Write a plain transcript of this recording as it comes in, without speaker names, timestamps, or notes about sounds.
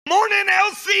Morning,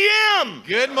 LCM.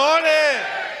 Good morning.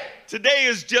 Today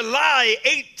is July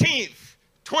 18th,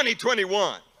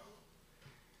 2021.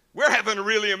 We're having a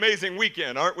really amazing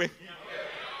weekend, aren't we?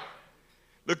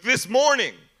 Look, this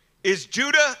morning is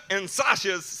Judah and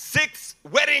Sasha's 6th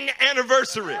wedding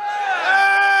anniversary.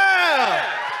 Yeah.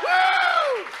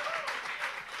 Woo!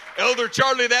 Elder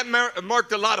Charlie, that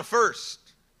marked a lot of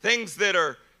firsts, things that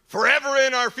are forever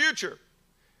in our future.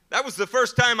 That was the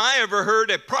first time I ever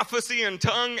heard a prophecy in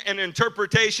tongue and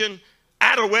interpretation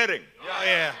at a wedding. Oh,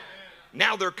 yeah.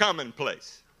 Now they're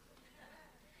commonplace.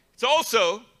 It's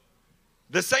also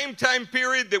the same time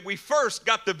period that we first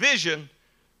got the vision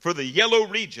for the yellow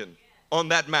region on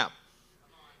that map.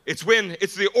 It's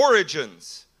the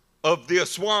origins of the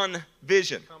Aswan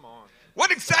vision. Come on.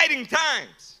 What exciting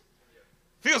times.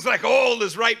 Feels like all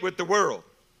is right with the world.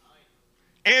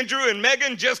 Andrew and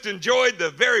Megan just enjoyed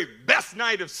the very best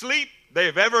night of sleep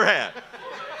they've ever had.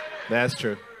 That's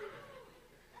true.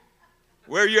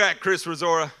 Where are you at, Chris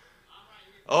Rosora?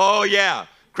 Oh, yeah.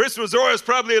 Chris Rosora is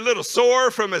probably a little sore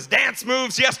from his dance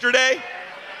moves yesterday.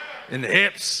 In the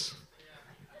hips.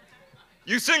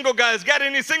 You single guys, got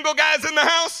any single guys in the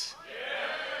house?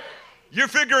 You're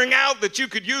figuring out that you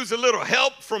could use a little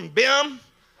help from Bim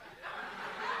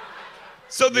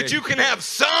so that you can have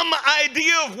some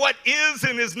idea of what is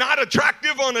and is not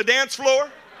attractive on a dance floor?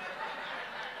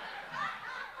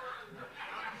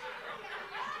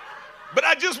 But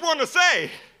I just want to say,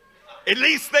 at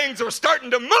least things are starting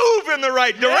to move in the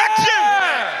right direction.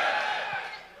 Yeah.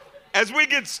 As we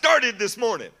get started this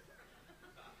morning,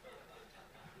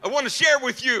 I want to share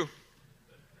with you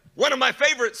one of my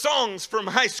favorite songs from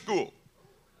high school.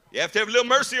 You have to have a little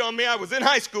mercy on me. I was in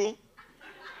high school.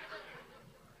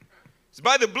 It's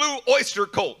by the Blue Oyster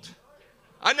Cult.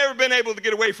 I've never been able to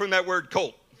get away from that word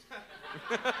cult.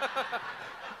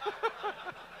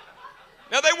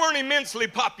 Now, they weren't immensely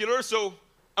popular, so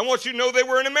I want you to know they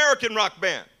were an American rock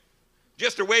band.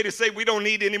 Just a way to say we don't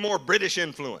need any more British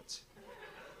influence.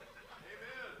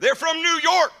 They're from New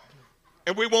York,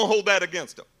 and we won't hold that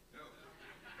against them.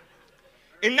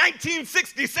 In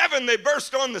 1967, they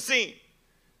burst on the scene.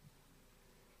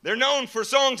 They're known for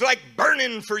songs like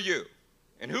Burnin' For You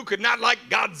and Who Could Not Like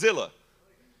Godzilla.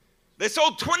 They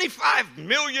sold 25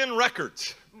 million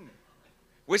records,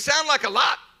 which sound like a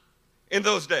lot in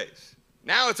those days.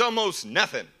 Now it's almost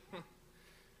nothing.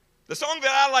 The song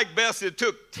that I like best, it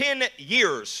took 10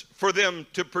 years for them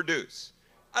to produce.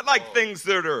 I like things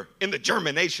that are in the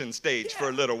germination stage for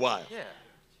a little while. Yeah.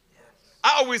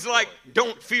 I always like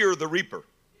Don't Fear the Reaper,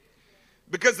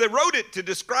 because they wrote it to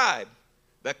describe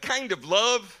the kind of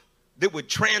love that would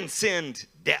transcend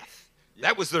death.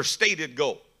 That was their stated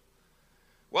goal.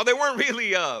 Well, they weren't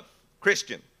really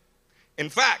Christian. In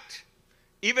fact,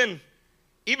 even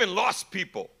lost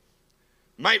people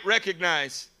might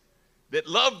recognize that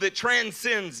love that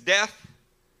transcends death,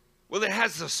 well, it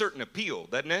has a certain appeal,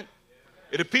 doesn't it?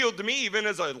 It appealed to me even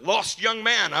as a lost young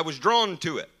man. I was drawn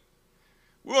to it.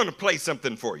 We want to play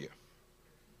something for you.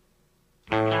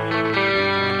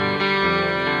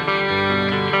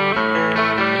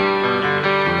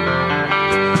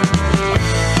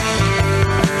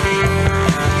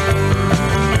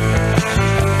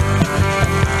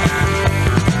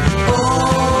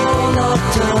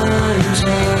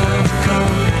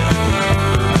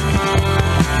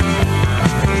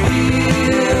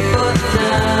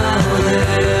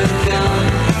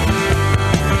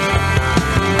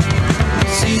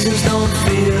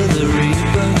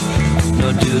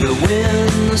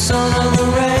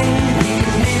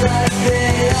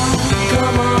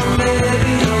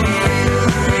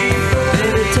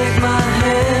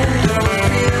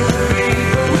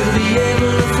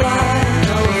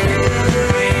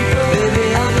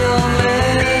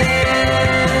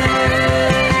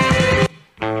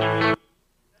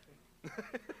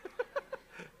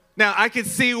 Now, I could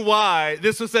see why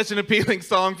this was such an appealing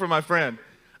song for my friend.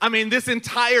 I mean, this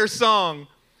entire song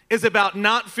is about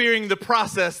not fearing the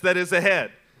process that is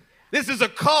ahead. This is a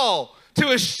call to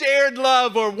a shared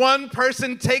love where one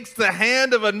person takes the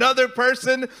hand of another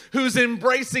person who's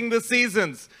embracing the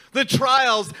seasons, the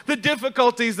trials, the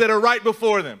difficulties that are right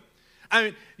before them. I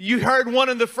mean, you heard one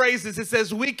of the phrases, it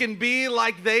says, we can be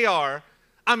like they are.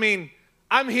 I mean,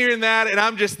 I'm hearing that and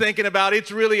I'm just thinking about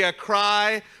it's really a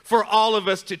cry for all of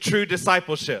us to true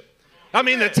discipleship. I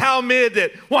mean, the Talmud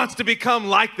that wants to become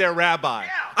like their rabbi.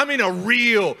 I mean, a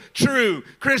real, true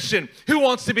Christian who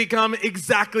wants to become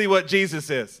exactly what Jesus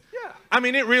is. I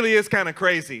mean, it really is kind of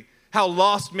crazy how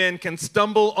lost men can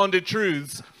stumble onto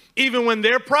truths even when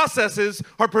their processes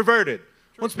are perverted.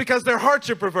 Well, it's because their hearts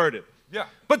are perverted.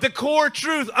 But the core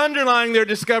truth underlying their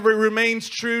discovery remains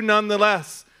true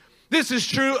nonetheless. This is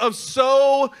true of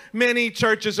so many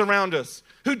churches around us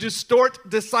who distort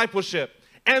discipleship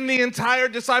and the entire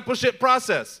discipleship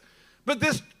process. But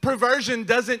this perversion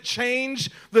doesn't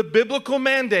change the biblical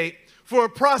mandate for a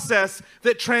process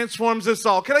that transforms us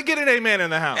all. Can I get an amen in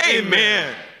the house?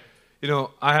 Amen. You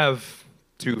know, I have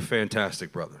two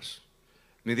fantastic brothers.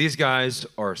 I mean, these guys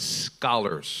are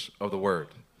scholars of the Word.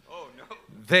 Oh, no.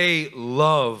 They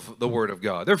love the Word of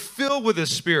God. They're filled with His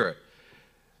Spirit.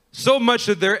 So much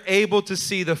that they're able to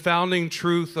see the founding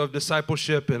truth of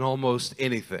discipleship in almost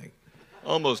anything.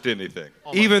 Almost anything.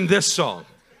 Even this song.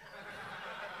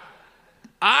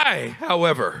 I,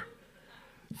 however,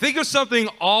 think of something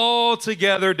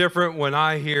altogether different when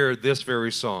I hear this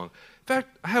very song. In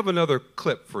fact, I have another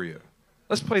clip for you.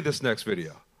 Let's play this next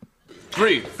video.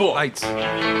 3, 4. Lights.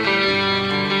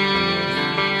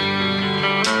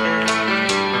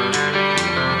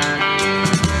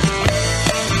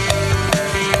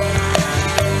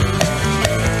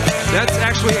 That's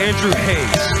actually Andrew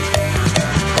Hayes.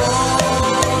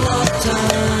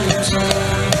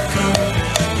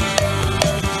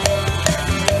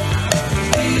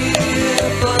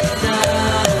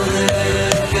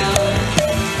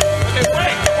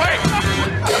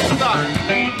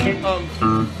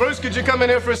 Bruce, could you come in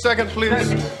here for a second, please?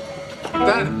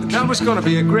 That was going to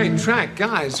be a great track.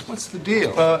 Guys, what's the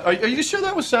deal? Are you sure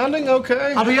that was sounding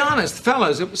okay? I'll be honest,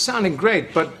 fellas, it was sounding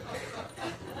great, but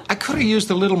I could have used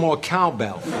a little more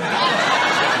cowbell.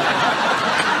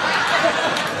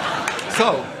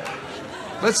 So,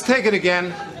 let's take it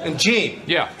again. And Gene,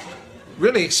 Yeah.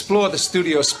 really explore the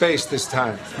studio space this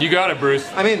time. You got it, Bruce.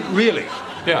 I mean, really,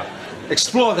 Yeah.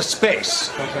 explore the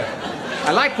space. Okay.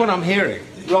 I like what I'm hearing.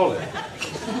 Roll it.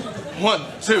 1,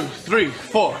 2, 3,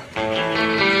 4.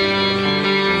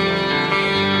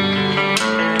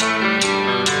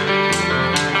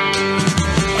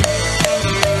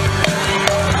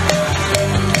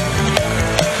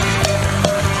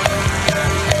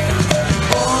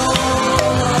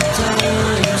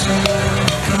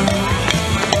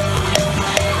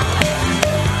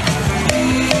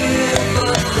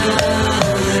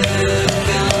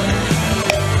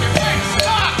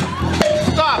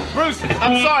 Stop! Bruce,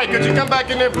 I'm sorry. Could you come back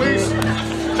in there, please?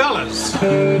 Fellas,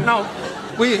 no,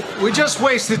 we just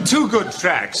wasted 2 good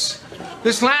tracks.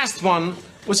 This last one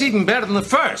was even better than the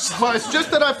first. Well, it's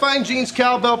just that I find Gene's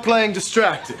cowbell playing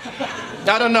distracting.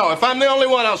 I don't know. If I'm the only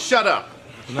one, I'll shut up.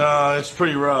 No, it's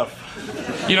pretty rough.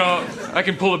 You know, I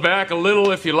can pull it back a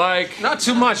little if you like. Not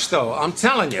too much, though. I'm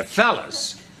telling you,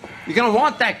 fellas, you're gonna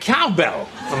want that cowbell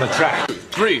on the track.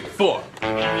 3, 4.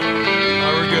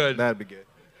 Oh, we're good. That'd be good.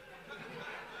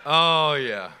 Oh,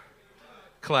 yeah.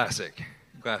 Classic.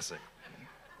 Classic.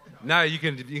 Now you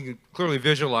can clearly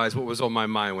visualize what was on my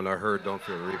mind when I heard Don't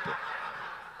Fear the Reaper.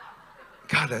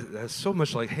 God, that's so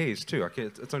much like Hayes, too.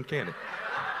 It's uncanny.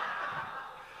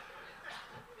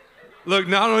 Look,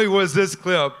 not only was this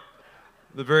clip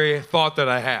the very thought that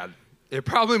I had, it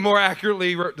probably more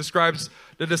accurately describes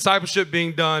the discipleship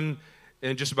being done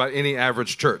in just about any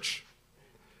average church.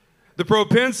 The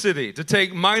propensity to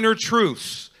take minor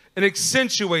truths and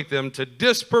accentuate them to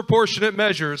disproportionate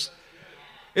measures,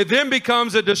 it then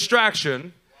becomes a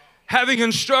distraction, having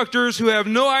instructors who have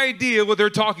no idea what they're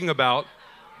talking about,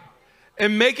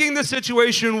 and making the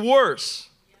situation worse.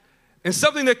 And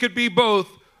something that could be both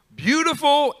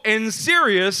beautiful and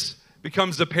serious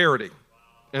becomes a parody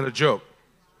and a joke.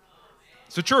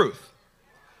 It's the truth.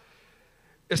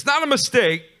 It's not a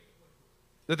mistake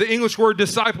that the English word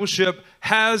discipleship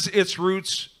has its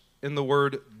roots in the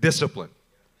word discipline.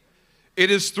 It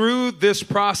is through this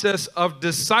process of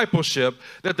discipleship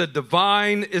that the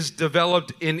divine is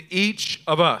developed in each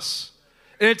of us.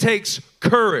 And it takes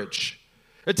courage.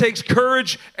 It takes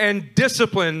courage and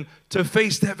discipline to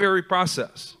face that very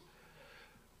process.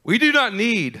 We do not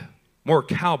need more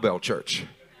cowbell, church.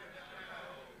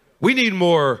 We need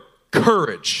more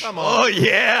courage. Come on. Oh,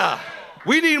 yeah.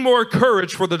 We need more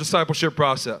courage for the discipleship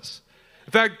process.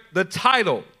 In fact, the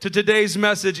title to today's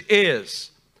message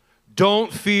is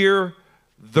Don't Fear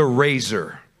the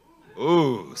Razor.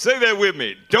 Ooh, say that with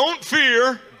me. Don't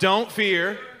fear Don't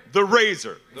fear the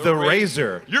razor. the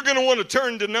razor. You're going to want to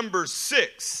turn to number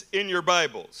 6 in your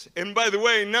Bibles. And by the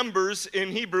way, numbers in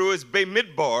Hebrew is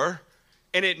Bemidbar,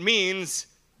 and it means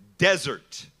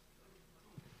desert.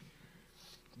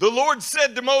 The Lord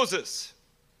said to Moses,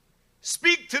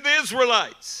 "Speak to the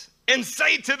Israelites and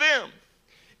say to them,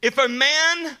 if a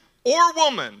man or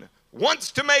woman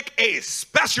wants to make a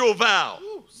special vow,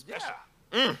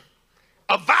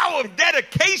 a vow of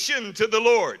dedication to the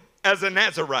Lord as a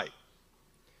Nazirite."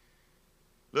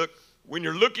 Look, when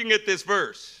you're looking at this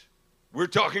verse, we're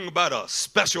talking about a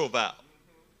special vow.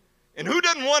 And who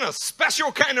doesn't want a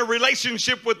special kind of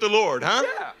relationship with the Lord, huh?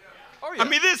 Yeah. Oh, yeah. I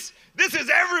mean, this is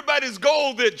everybody's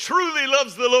goal that truly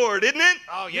loves the Lord, isn't it?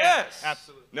 Oh, yes.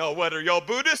 Absolutely. No, what, are y'all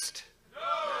Buddhist?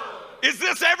 No. Is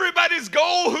this everybody's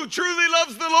goal who truly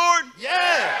loves the Lord?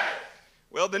 Yeah.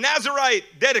 Well, the Nazirite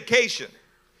dedication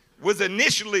was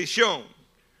initially shown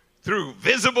through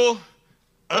visible,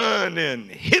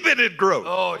 uninhibited growth.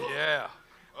 Oh, yeah.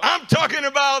 I'm talking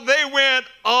about they went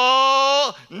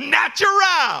all natural.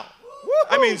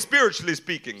 I mean, spiritually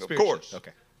speaking, of course.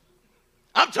 Okay.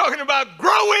 I'm talking about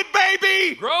grow it,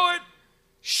 baby. Grow it.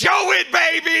 Show it,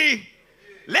 baby.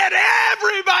 Let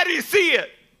everybody see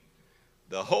it.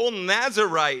 The whole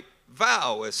Nazirite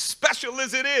vow, as special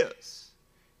as it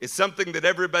is something that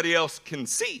everybody else can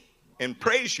see and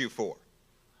praise you for.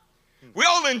 We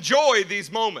all enjoy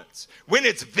these moments when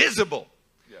it's visible.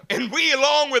 And we,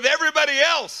 along with everybody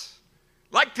else,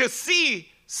 like to see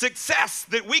success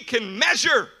that we can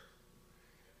measure.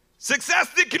 Success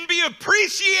that can be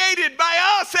appreciated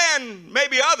by us and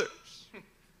maybe others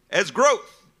as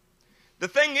growth. The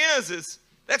thing is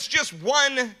that's just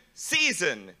one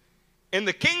season. And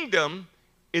the kingdom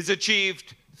is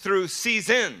achieved through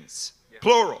seasons,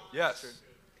 plural. Yes.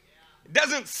 It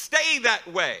doesn't stay that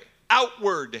way,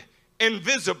 outward and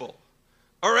visible,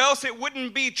 or else it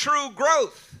wouldn't be true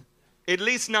growth, at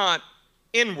least not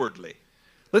inwardly.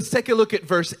 Let's take a look at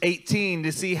verse 18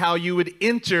 to see how you would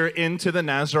enter into the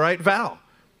Nazirite vow.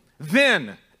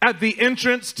 Then, at the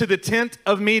entrance to the tent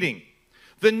of meeting,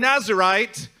 the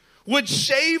Nazirite would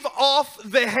shave off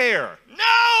the hair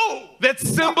that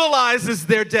symbolizes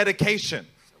their dedication.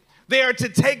 They are to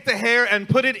take the hair and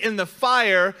put it in the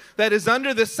fire that is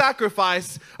under the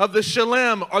sacrifice of the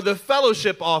shalem, or the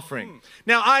fellowship offering.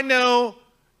 Now, I know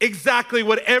exactly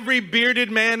what every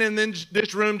bearded man in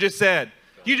this room just said.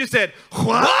 You just said,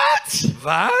 what?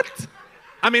 What?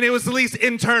 I mean, it was at least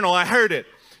internal. I heard it.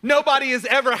 Nobody is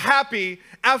ever happy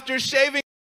after shaving.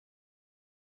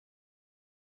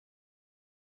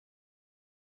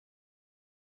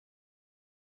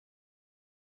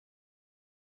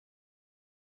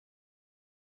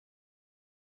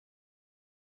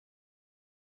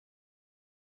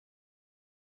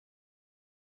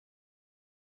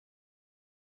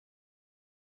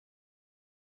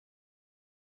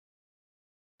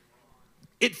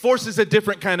 It forces a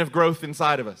different kind of growth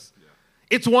inside of us.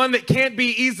 It's one that can't be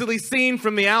easily seen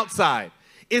from the outside.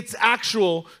 It's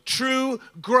actual, true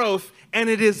growth, and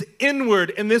it is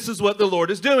inward, and this is what the Lord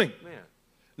is doing. Man.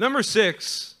 Number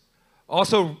 6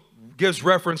 also gives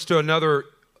reference to another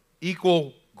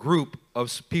equal group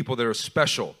of people that are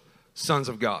special sons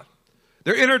of God.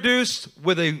 They're introduced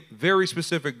with a very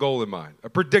specific goal in mind, a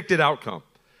predicted outcome.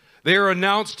 They are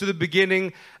announced to the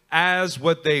beginning as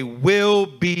what they will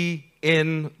be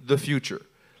in the future.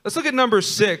 Let's look at number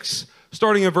 6,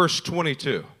 starting in verse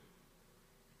 22.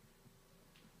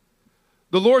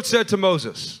 The Lord said to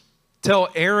Moses, "Tell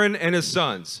Aaron and his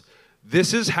sons,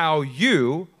 this is how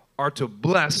you are to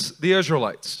bless the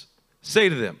Israelites. Say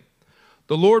to them,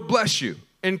 the Lord bless you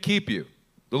and keep you.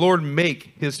 The Lord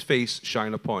make his face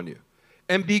shine upon you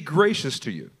and be gracious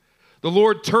to you. The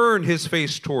Lord turn his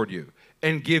face toward you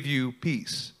and give you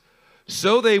peace.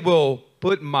 So they will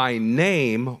put my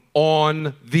name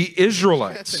on the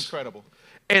Israelites. That's incredible.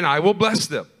 And I will bless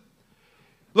them."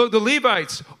 Look, the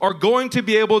Levites are going to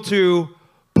be able to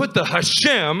put the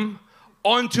Hashem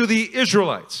onto the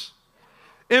Israelites,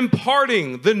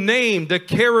 imparting the name, the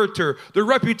character, the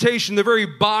reputation, the very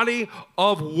body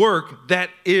of work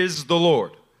that is the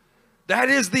Lord. That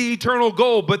is the eternal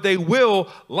goal, but they will,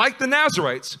 like the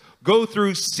Nazirites, go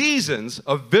through seasons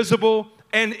of visible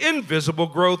and invisible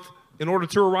growth in order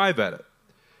to arrive at it.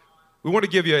 We want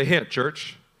to give you a hint,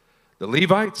 church. The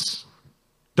Levites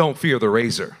don't fear the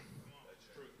razor.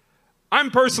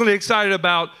 I'm personally excited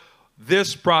about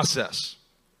this process.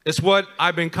 It's what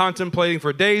I've been contemplating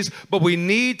for days, but we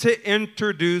need to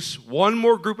introduce one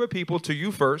more group of people to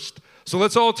you first. So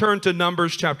let's all turn to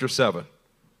Numbers chapter 7.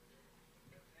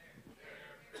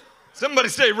 Somebody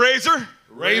say razor.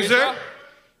 Razor.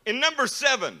 In number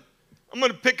 7, I'm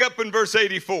going to pick up in verse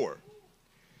 84.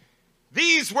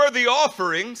 These were the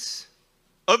offerings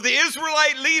of the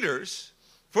Israelite leaders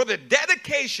for the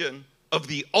dedication of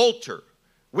the altar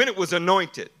when it was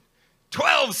anointed.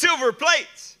 12 silver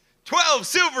plates, 12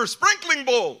 silver sprinkling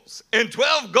bowls, and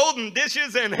 12 golden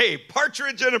dishes, and a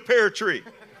partridge in a pear tree.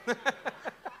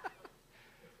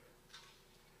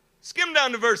 Skim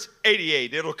down to verse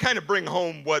 88. It'll kind of bring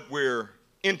home what we're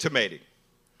intimating.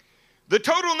 The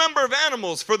total number of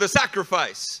animals for the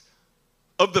sacrifice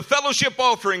of the fellowship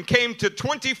offering came to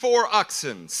 24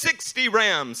 oxen, 60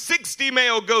 rams, 60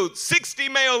 male goats, 60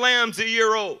 male lambs a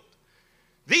year old.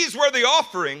 These were the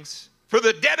offerings for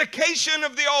the dedication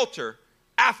of the altar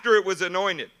after it was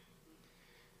anointed.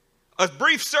 A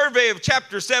brief survey of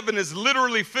chapter 7 is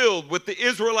literally filled with the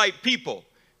Israelite people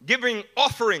giving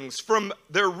offerings from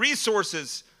their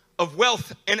resources of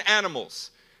wealth and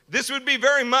animals. This would be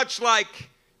very much like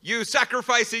you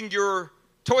sacrificing your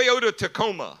Toyota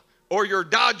Tacoma or your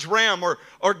Dodge Ram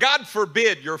or God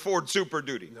forbid, your Ford Super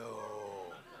Duty. No.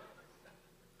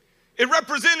 It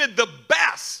represented the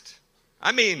best,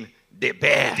 the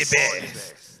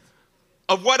best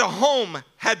of what a home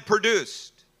had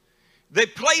produced. They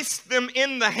placed them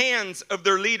in the hands of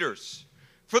their leaders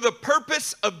for the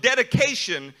purpose of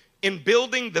dedication in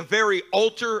building the very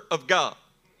altar of God.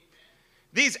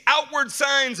 These outward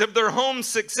signs of their home's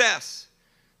success,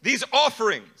 these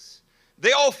offerings,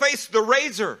 they all faced the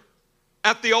razor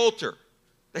at the altar.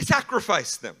 They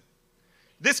sacrificed them.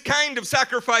 This kind of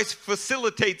sacrifice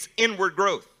facilitates inward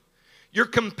growth. You're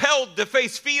compelled to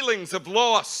face feelings of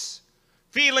loss,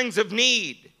 feelings of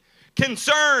need,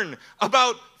 concern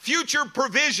about future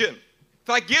provision. If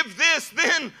I give this,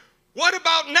 then what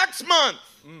about next month?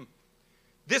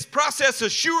 This process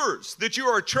assures that you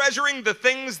are treasuring the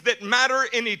things that matter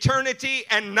in eternity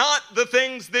and not the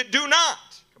things that do not.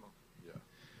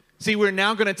 See, we're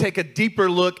now going to take a deeper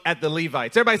look at the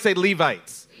Levites. Everybody say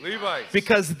Levites. Levites.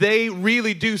 Because they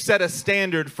really do set a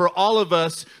standard for all of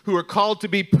us who are called to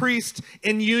be priests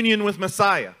in union with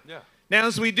Messiah. Yeah. Now,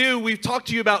 as we do, we've talked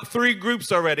to you about 3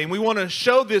 groups already, and we want to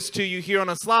show this to you here on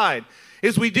a slide.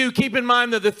 As we do, keep in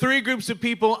mind that the 3 groups of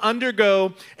people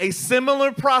undergo a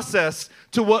similar process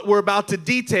to what we're about to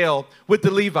detail with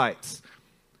the Levites.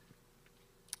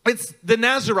 It's the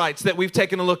Nazarites that we've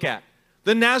taken a look at.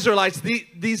 The Nazarites,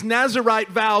 these Nazarite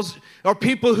vows are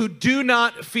people who do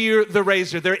not fear the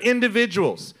razor. They're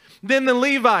individuals. Then the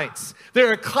Levites,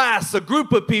 they're a class, a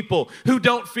group of people who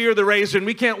don't fear the razor. And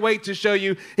we can't wait to show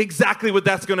you exactly what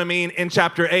that's going to mean in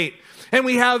chapter 8. And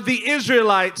we have the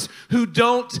Israelites who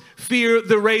don't fear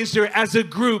the razor as a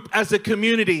group, as a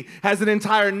community, as an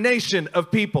entire nation of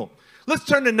people. Let's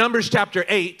turn to Numbers chapter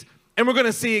 8, and we're going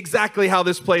to see exactly how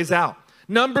this plays out.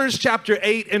 Numbers chapter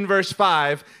 8 and verse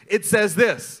 5, it says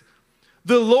this.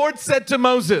 The Lord said to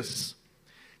Moses,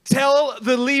 take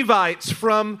the Levites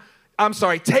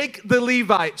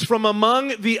from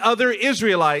among the other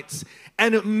Israelites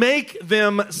and make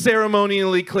them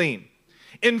ceremonially clean.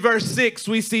 In verse 6,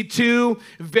 we see 2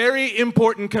 very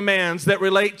important commands that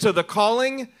relate to the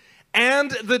calling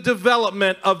and the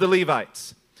development of the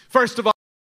Levites. First of all,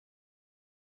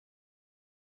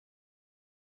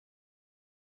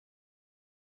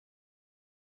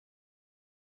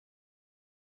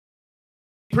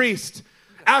 priest.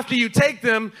 After you take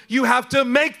them, you have to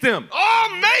make them.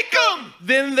 Oh, make them!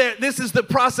 Then this is the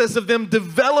process of them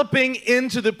developing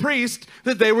into the priest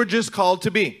that they were just called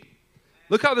to be.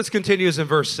 Look how this continues in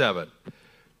verse 7.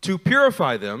 To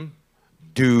purify them,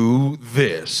 do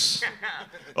this.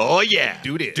 Oh, yeah.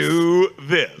 Do this. Do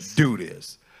this. Do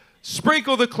this.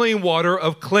 Sprinkle the clean water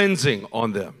of cleansing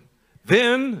on them.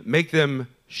 Then make them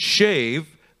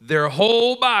shave their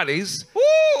whole bodies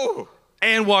Woo!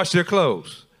 and wash their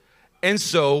clothes. And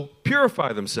so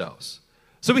purify themselves.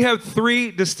 So we have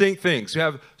 3 distinct things. We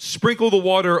have sprinkle the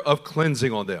water of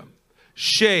cleansing on them.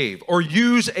 Shave or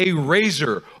use a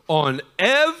razor on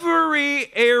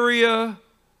every area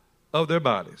of their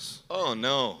bodies. Oh,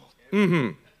 no.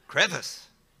 Mm-hmm. Crevice.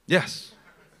 Yes.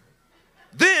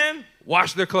 Then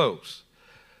wash their clothes.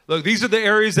 Look, these are the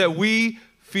areas that we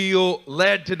feel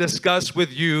led to discuss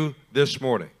with you this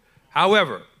morning.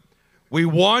 However, we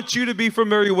want you to be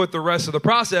familiar with the rest of the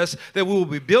process that we will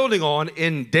be building on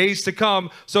in days to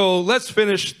come. So let's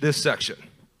finish this section.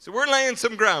 So we're laying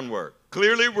some groundwork.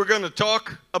 Clearly, we're going to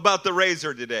talk about the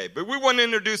razor today, but we want to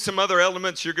introduce some other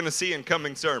elements you're going to see in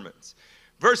coming sermons.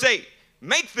 Verse 8,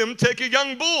 make them take a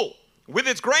young bull with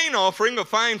its grain offering of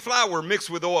fine flour mixed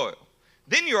with oil.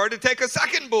 Then you are to take a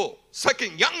second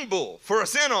young bull for a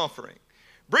sin offering.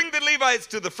 Bring the Levites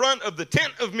to the front of the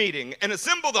tent of meeting and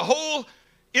assemble the whole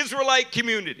Israelite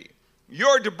community. You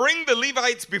are to bring the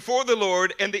Levites before the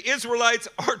Lord, and the Israelites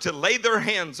are to lay their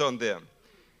hands on them.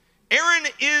 Aaron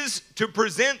is to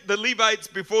present the Levites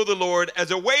before the Lord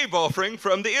as a wave offering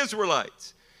from the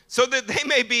Israelites, so that they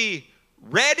may be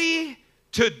ready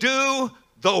to do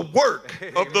the work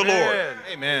of the Lord.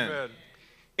 Amen.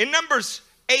 In Numbers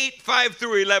 8, 5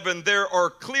 through 11, there are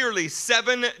clearly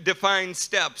 7 defined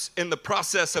steps in the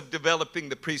process of developing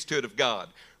the priesthood of God.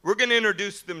 We're going to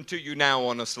introduce them to you now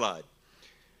on a slide.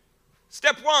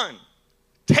 Step 1,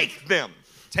 take them.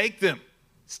 Take them.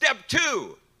 Step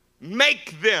 2,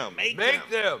 Make them. Make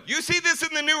them. You see this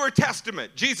in the Newer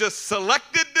Testament. Jesus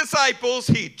selected disciples,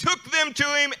 he took them to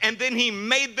him, and then he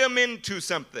made them into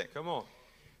something. Come on.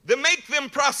 The make them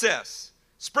process,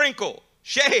 sprinkle,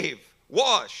 shave,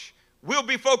 wash, we'll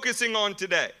be focusing on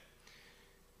today.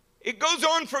 It goes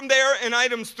on from there in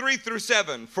items 3 through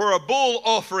 7 for a bull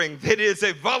offering that is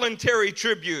a voluntary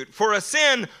tribute, for a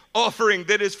sin offering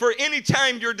that is for any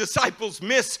time your disciples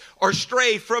miss or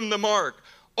stray from the mark,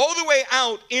 all the way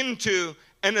out into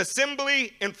an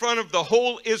assembly in front of the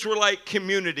whole Israelite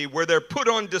community where they're put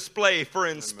on display for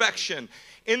inspection. Amen.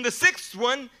 In the 6th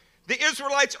one, the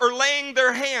Israelites are laying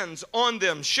their hands on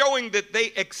them, showing that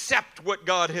they accept what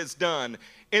God has done.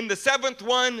 In the 7th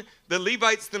one, the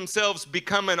Levites themselves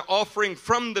become an offering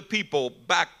from the people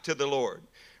back to the Lord.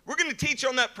 We're going to teach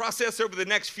on that process over the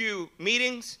next few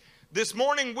meetings. This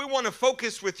morning, we want to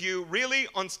focus with you really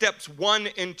on steps 1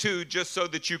 and 2, just so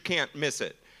that you can't miss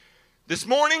it. This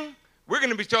morning, we're going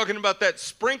to be talking about that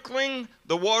sprinkling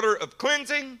the water of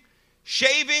cleansing,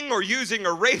 shaving or using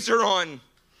a razor on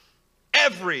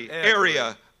every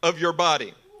area of your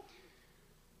body.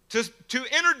 To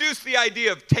introduce the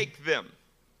idea of take them,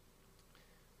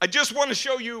 I just want to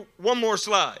show you one more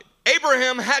slide.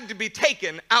 Abraham had to be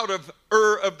taken out of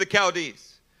Ur of the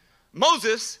Chaldees.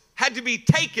 Moses had to be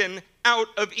taken out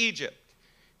of Egypt.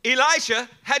 Elisha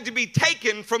had to be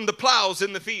taken from the plows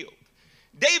in the field.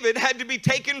 David had to be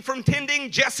taken from tending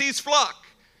Jesse's flock.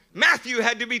 Matthew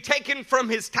had to be taken from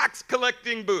his tax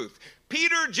collecting booth.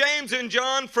 Peter, James, and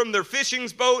John from their fishing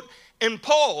boat, and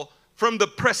Paul from the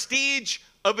prestige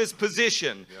of his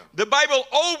position. Yeah. The Bible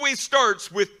always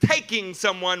starts with taking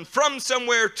someone from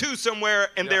somewhere to somewhere,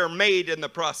 and they're made in the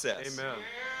process. Amen.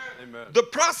 Amen. The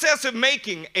process of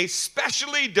making a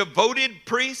specially devoted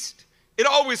priest, it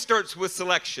always starts with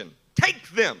selection. Take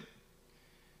them.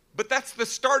 But that's the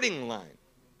starting line.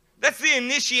 That's the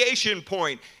initiation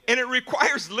point. And it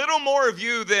requires little more of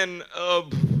you than,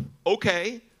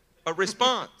 okay, a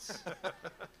response.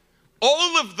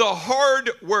 All of the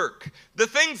hard work, the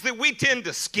things that we tend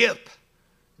to skip,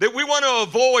 that we want to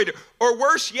avoid, or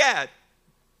worse yet,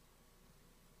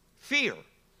 fear.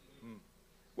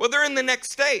 Well, they're in the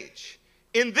next stage.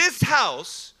 In this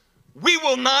house, we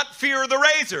will not fear the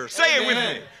razor. Say it with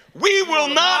me. We will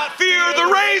not fear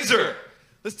the razor.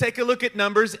 Let's take a look at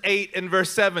Numbers 8 and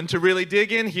verse 7 to really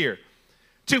dig in here.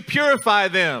 To purify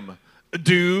them,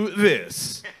 do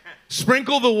this.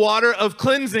 Sprinkle the water of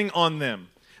cleansing on them.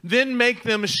 Then make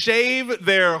them shave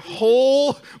their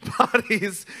whole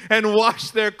bodies and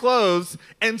wash their clothes,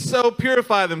 and so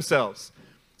purify themselves.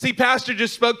 See, Pastor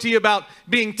just spoke to you about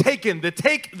being taken, the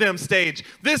take them stage.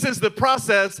 This is the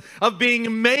process of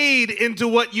being made into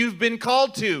what you've been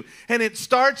called to. And it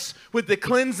starts with the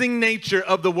cleansing nature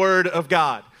of the Word of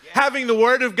God. Yeah. Having the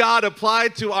Word of God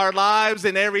applied to our lives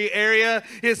in every area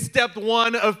is step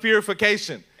 1 of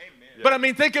purification. Amen. But I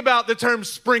mean, think about the term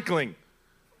sprinkling.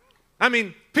 I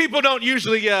mean, people don't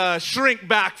usually shrink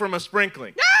back from a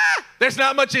sprinkling. Ah! There's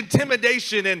not much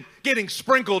intimidation in getting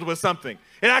sprinkled with something.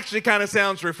 It actually kind of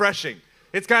sounds refreshing.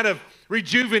 It's kind of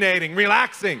rejuvenating,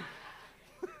 relaxing.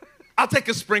 I'll take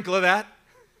a sprinkle of that.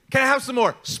 Can I have some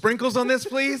more sprinkles on this,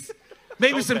 please?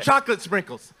 Maybe some chocolate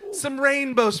sprinkles, some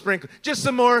rainbow sprinkles, just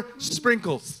some more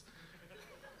sprinkles.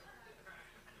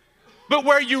 But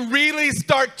where you really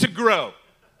start to grow,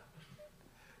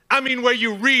 I mean, where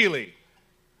you really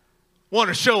want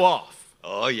to show off.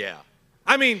 Oh, yeah.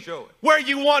 I mean, where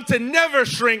you want to never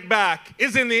shrink back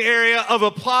is in the area of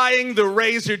applying the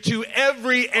razor to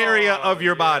every area of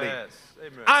your body. Amen.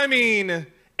 I mean,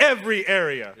 every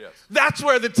area. Yes. That's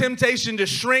where the temptation to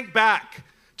shrink back,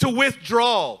 to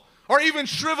withdraw, or even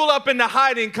shrivel up into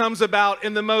hiding comes about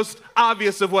in the most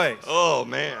obvious of ways. Oh,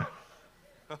 man.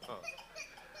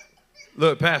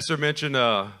 Look, Pastor mentioned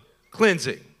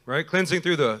cleansing, right? Cleansing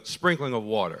through the sprinkling of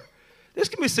water. This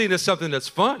can be seen as something that's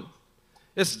fun.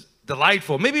 It's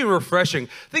delightful, maybe even refreshing.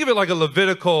 Think of it like a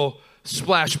Levitical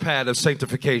splash pad of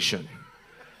sanctification.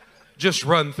 Just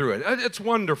run through it. It's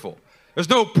wonderful. There's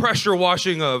no pressure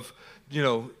washing of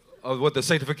what the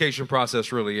sanctification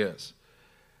process really is.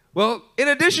 Well, in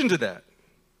addition to that,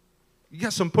 you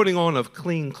got some putting on of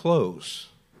clean clothes.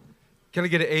 Can I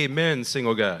get an amen,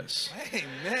 single guys?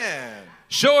 Amen.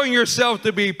 Showing yourself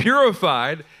to be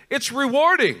purified, it's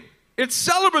rewarding. It's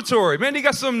celebratory. Man, you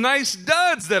got some nice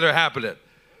duds that are happening.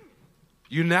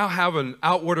 You now have an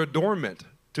outward adornment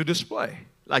to display.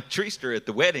 Like Treaster at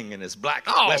the wedding in his black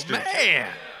Western shirt.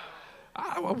 Man.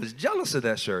 I was jealous of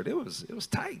that shirt. It was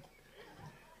tight.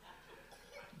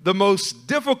 The most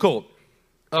difficult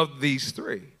of these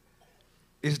three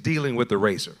is dealing with the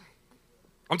razor.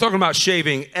 I'm talking about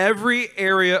shaving every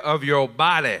area of your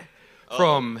body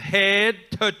from head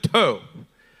to toe,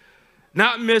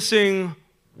 not missing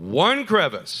one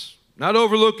crevice, not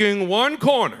overlooking one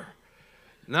corner,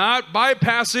 not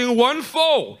bypassing one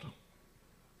fold.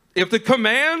 If the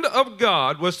command of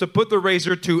God was to put the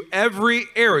razor to every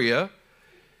area,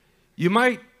 you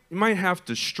might have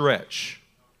to stretch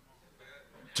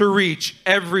to reach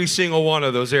every single one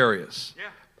of those areas. Yeah.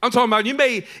 I'm talking about you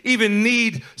may even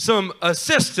need some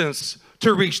assistance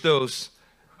to reach those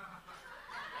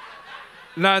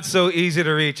not so easy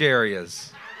to reach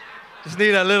areas. Just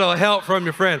need a little help from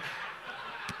your friend.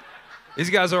 These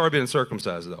guys have already been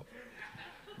circumcised, though.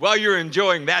 While you're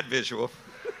enjoying that visual,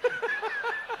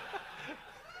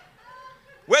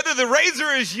 whether the razor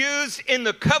is used in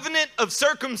the covenant of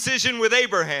circumcision with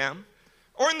Abraham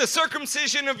or in the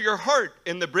circumcision of your heart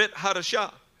in the Brit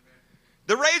Hadashah,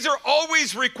 the razor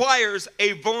always requires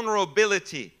a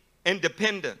vulnerability and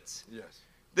dependence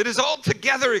that is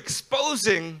altogether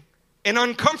exposing and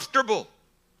uncomfortable.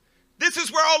 This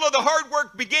is where all of the hard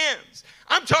work begins.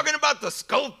 I'm talking about the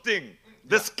sculpting,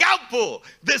 the scalpel,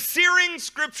 the searing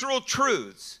scriptural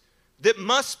truths that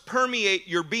must permeate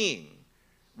your being,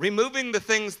 removing the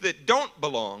things that don't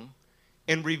belong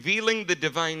and revealing the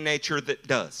divine nature that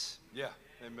does. Yeah,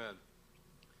 amen.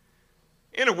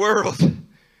 In a world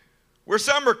where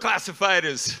some are classified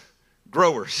as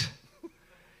growers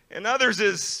and others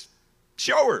as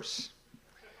showers,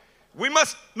 we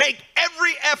must make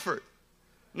every effort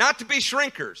not to be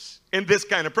shrinkers in this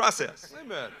kind of process.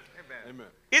 Amen. Amen.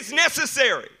 It's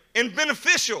necessary and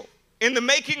beneficial in the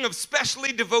making of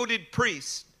specially devoted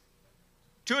priests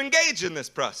to engage in this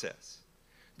process.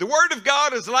 The Word of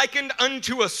God is likened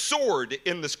unto a sword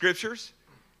in the Scriptures,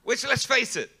 which, let's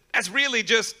face it, that's really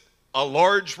just a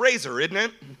large razor, isn't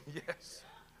it? Yes.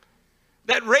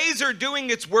 That razor doing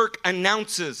its work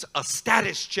announces a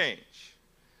status change,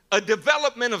 a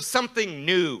development of something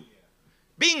new,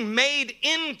 being made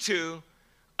into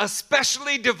a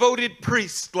specially devoted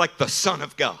priest like the Son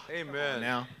of God. Amen.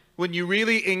 Now, when you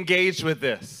really engage with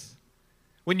this,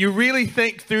 when you really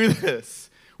think through this,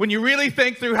 when you really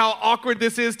think through how awkward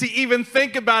this is to even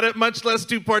think about it, much less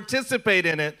to participate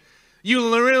in it,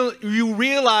 you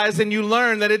realize and you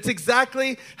learn that it's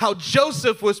exactly how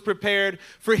Joseph was prepared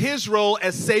for his role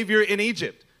as Savior in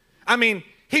Egypt. I mean,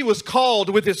 he was called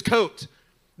with his coat.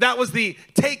 That was the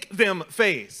take them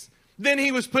phase. Then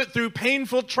he was put through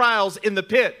painful trials in the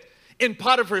pit, in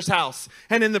Potiphar's house,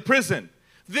 and in the prison.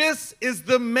 This is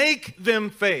the make them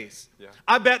phase. Yeah.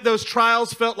 I bet those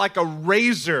trials felt like a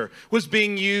razor was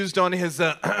being used on his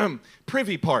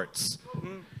privy parts.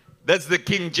 That's the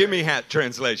King Jimmy hat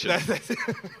translation.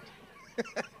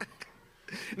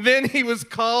 Then he was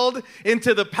called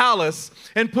into the palace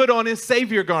and put on his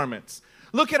Savior garments.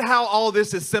 Look at how all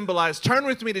this is symbolized. Turn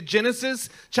with me to Genesis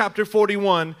chapter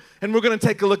 41, and we're going to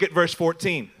take a look at verse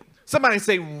 14. Somebody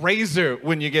say razor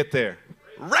when you get there.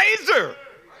 Razor!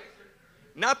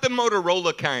 Not the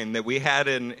Motorola kind that we had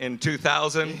in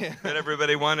 2000 that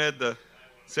everybody wanted, the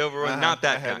silver one. Not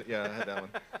that kind. I had that one.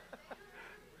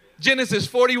 Genesis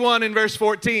 41 and verse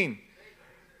 14.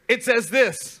 It says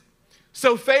this: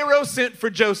 So Pharaoh sent for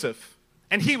Joseph,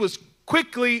 and he was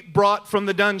quickly brought from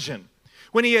the dungeon.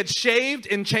 When he had shaved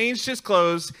and changed his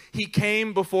clothes, he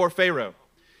came before Pharaoh.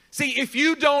 See, if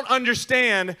you don't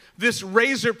understand this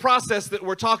razor process that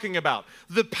we're talking about,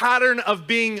 the pattern of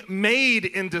being made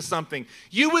into something,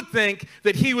 you would think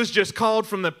that he was just called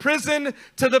from the prison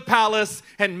to the palace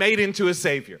and made into a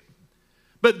savior.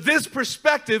 But this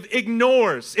perspective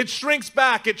ignores, it shrinks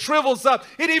back, it shrivels up,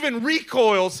 it even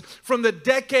recoils from the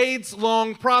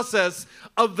decades-long process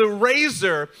of the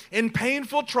razor in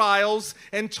painful trials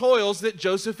and toils that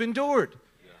Joseph endured.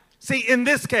 See, in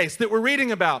this case that we're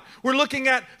reading about, we're looking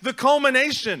at the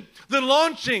culmination, the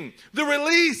launching, the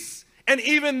release, and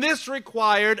even this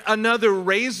required another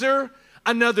razor,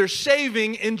 another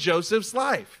shaving in Joseph's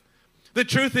life. The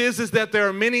truth is that there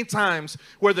are many times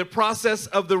where the process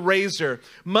of the razor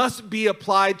must be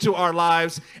applied to our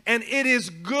lives, and it is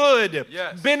good,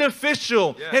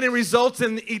 beneficial, and it results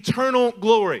in eternal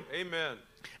glory. Amen.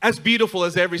 As beautiful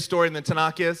as every story in the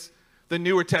Tanakh is, the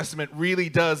Newer Testament really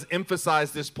does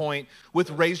emphasize this point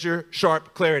with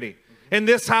razor-sharp clarity. In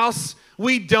this house,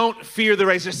 we don't fear the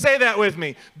razor. Say that with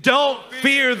me. Don't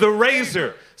fear the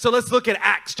razor. So let's look at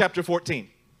Acts chapter 14.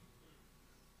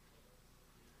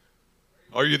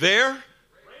 Are you there?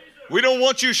 We don't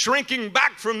want you shrinking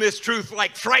back from this truth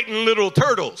like frightened little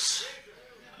turtles.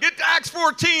 Get to Acts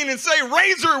 14 and say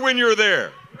razor when you're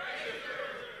there.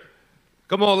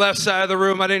 Come on, left side of the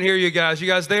room. I didn't hear you guys. You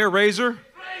guys there? Razor?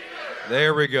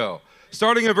 There we go.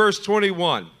 Starting in verse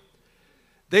 21.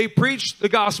 They preached the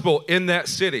gospel in that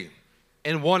city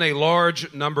and won a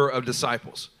large number of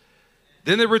disciples.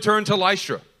 Then they returned to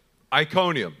Lystra,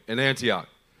 Iconium, and Antioch,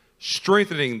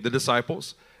 strengthening the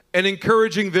disciples and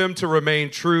encouraging them to remain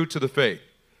true to the faith.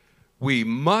 We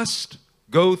must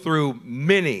go through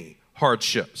many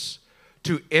hardships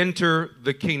to enter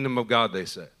the kingdom of God, they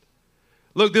said.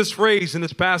 Look, this phrase in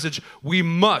this passage, we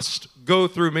must go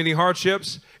through many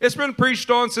hardships, it's been preached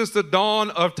on since the dawn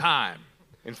of time.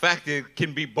 In fact, it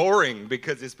can be boring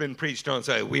because it's been preached on.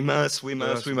 So we must.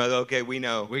 Okay, we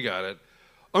know. We got it.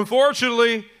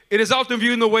 Unfortunately, it is often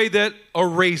viewed in the way that a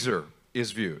razor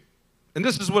is viewed. And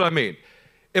this is what I mean.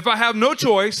 If I have no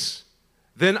choice,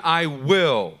 then I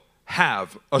will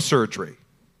have a surgery,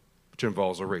 which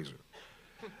involves a razor.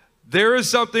 There is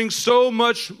something so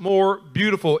much more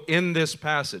beautiful in this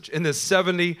passage, in this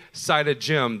 70-sided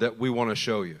gem that we want to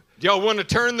show you. Y'all want to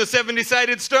turn the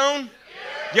 70-sided stone?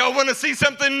 Y'all want to see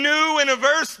something new in a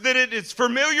verse that it is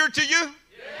familiar to you?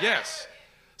 Yes.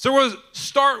 So we'll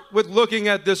start with looking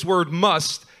at this word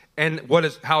must and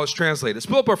how it's translated. Let's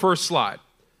pull up our first slide.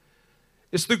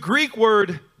 It's the Greek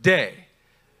word de,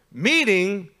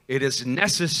 meaning it is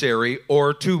necessary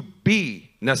or to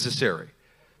be necessary.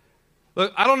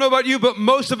 Look, I don't know about you, but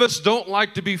most of us don't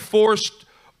like to be forced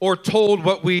or told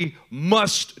what we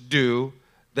must do,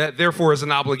 that therefore is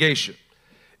an obligation.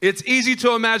 It's easy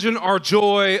to imagine our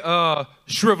joy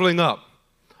shriveling up,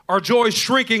 our joy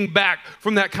shrinking back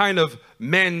from that kind of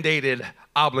mandated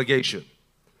obligation.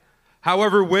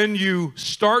 However, when you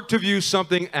start to view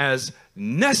something as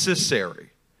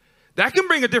necessary, that can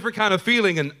bring a different kind of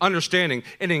feeling and understanding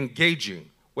and engaging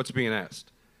what's being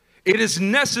asked. It is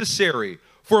necessary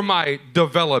for my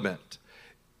development.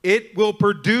 It will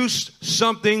produce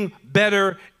something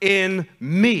better in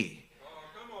me.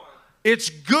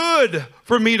 It's good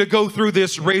for me to go through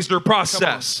this razor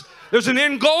process. There's an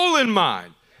end goal in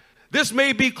mind. This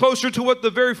may be closer to what the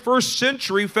very first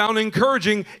century found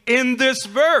encouraging in this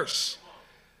verse.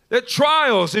 That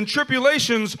trials and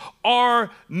tribulations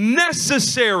are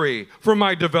necessary for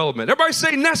my development. Everybody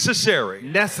say necessary.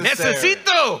 Necessary.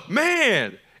 Necesito.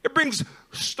 Man, it brings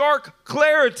stark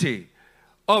clarity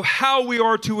of how we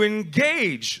are to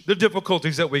engage the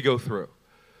difficulties that we go through.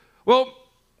 Well,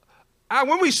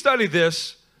 when we study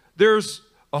this, there's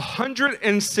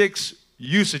 106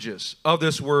 usages of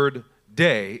this word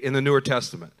day in the Newer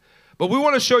Testament. But we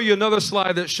want to show you another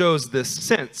slide that shows the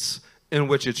sense in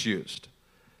which it's used.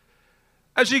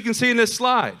 As you can see in this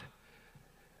slide,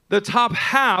 the top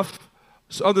half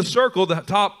of the circle, the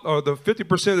top or the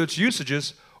 50% of its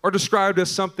usages are described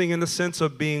as something in the sense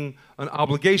of being an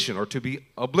obligation or to be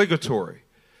obligatory.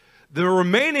 The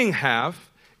remaining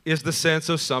half is the sense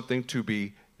of something to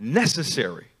be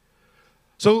necessary.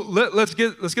 So let's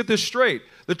get this straight.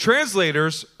 The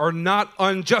translators are not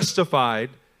unjustified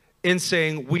in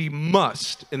saying we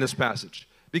must in this passage,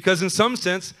 because in some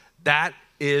sense that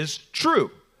is true.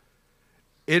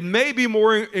 It may be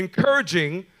more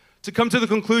encouraging to come to the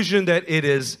conclusion that it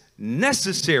is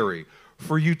necessary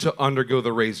for you to undergo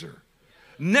the razor.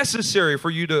 Necessary for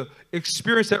you to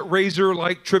experience that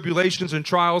razor-like tribulations and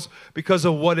trials because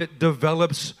of what it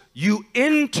develops you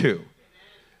into.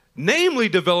 Namely,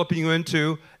 developing you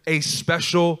into a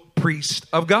special priest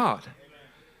of God.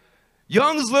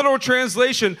 Young's literal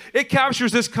translation, it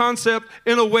captures this concept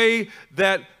in a way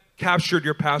that captured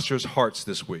your pastor's hearts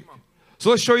this week. So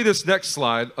let's show you this next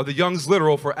slide of the Young's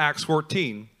literal for Acts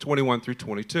 14, 21 through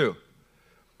 22.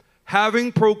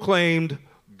 Having proclaimed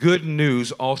good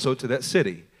news also to that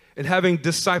city, and having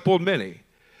discipled many,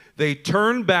 they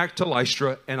turned back to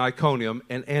Lystra and Iconium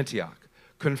and Antioch,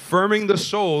 confirming the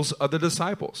souls of the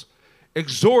disciples,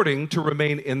 exhorting to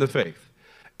remain in the faith,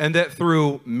 and that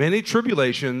through many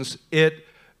tribulations it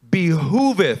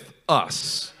behooveth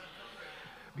us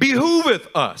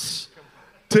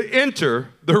to enter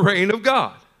the reign of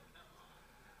God.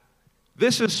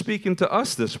 This is speaking to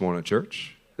us this morning,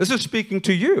 church. This is speaking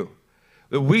to you.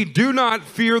 That we do not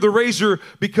fear the razor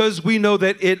because we know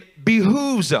that it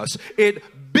behooves us. It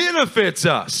benefits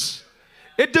us.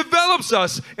 It develops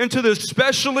us into the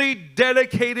specially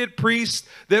dedicated priest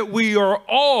that we are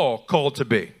all called to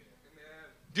be.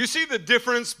 Do you see the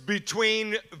difference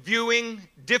between viewing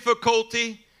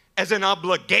difficulty as an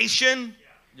obligation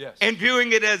and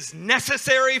viewing it as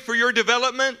necessary for your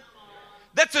development?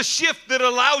 That's a shift that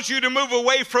allows you to move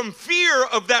away from fear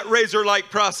of that razor-like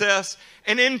process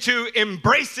and into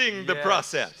embracing the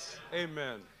process.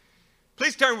 Amen.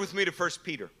 Please turn with me to 1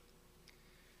 Peter.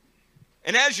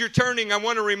 And as you're turning, I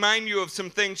want to remind you of some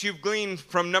things you've gleaned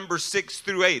from numbers 6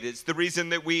 through 8. It's the reason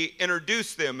that we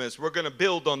introduce them, as we're going to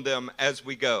build on them as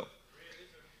we go.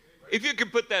 If you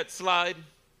could put that slide.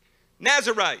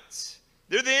 Nazarites,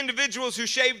 They're the individuals who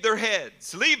shave their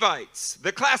heads. Levites,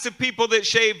 the class of people that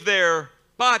shave their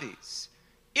bodies.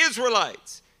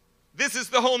 Israelites, this is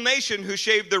the whole nation who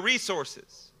shave their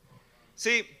resources.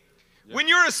 See, when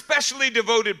you're a specially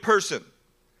devoted person,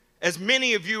 as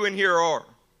many of you in here are,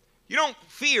 you don't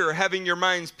fear having your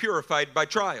minds purified by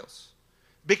trials,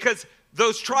 because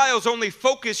those trials only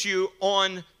focus you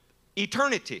on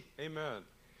eternity. Amen.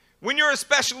 When you're a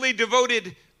specially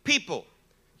devoted people,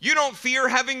 you don't fear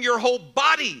having your whole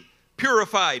body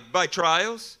purified by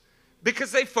trials,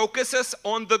 because they focus us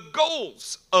on the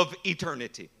goals of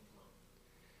eternity.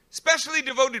 Specially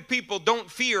devoted people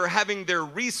don't fear having their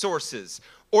resources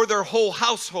or their whole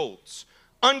households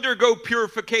undergo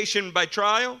purification by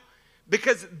trial,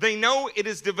 because they know it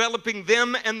is developing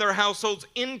them and their households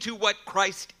into what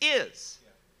Christ is.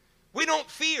 We don't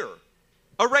fear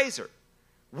a razor.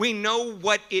 We know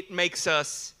what it makes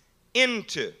us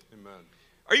into. Amen.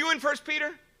 Are you in 1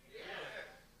 Peter? Yes.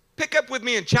 Pick up with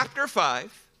me in chapter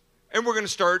 5, and we're going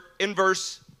to start in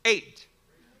verse 8.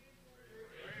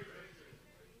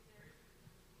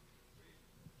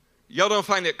 Y'all don't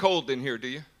find it cold in here, do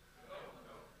you?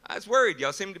 I was worried.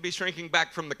 Y'all seem to be shrinking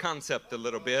back from the concept a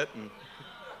little bit. And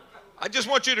I just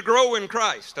want you to grow in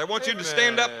Christ. I want you to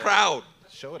stand up proud.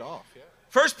 Show it off. Yeah.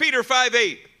 1 Peter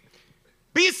 5:8.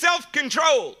 Be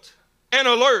self-controlled and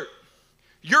alert.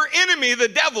 Your enemy, the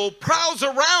devil, prowls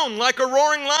around like a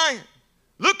roaring lion,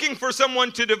 looking for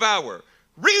someone to devour.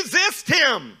 Resist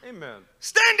him. Amen.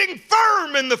 Standing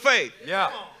firm in the faith.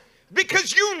 Yeah.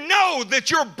 Because you know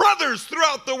that your brothers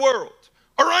throughout the world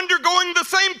are undergoing the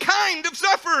same kind of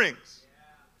sufferings.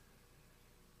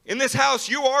 In this house,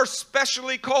 you are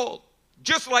specially called,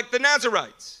 just like the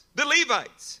Nazarites, the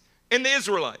Levites, and the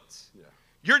Israelites. Yeah.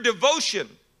 Your devotion,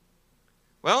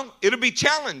 well, it'll be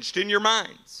challenged in your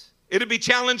minds. It'll be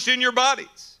challenged in your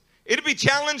bodies. It'll be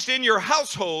challenged in your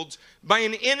households by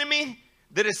an enemy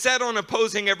that is set on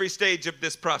opposing every stage of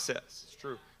this process. It's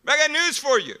true. But I got news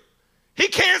for you. He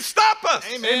can't stop us.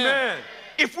 Amen.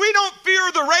 If we don't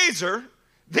fear the razor,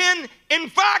 then in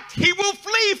fact he will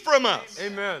flee from us.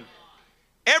 Amen.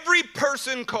 Every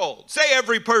person called. Say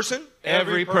every person.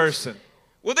 Every person.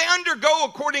 Will they undergo,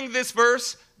 according to this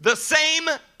verse, the same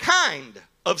kind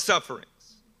of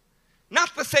sufferings?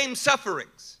 Not the same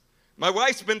sufferings. My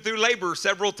wife's been through labor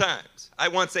several times. I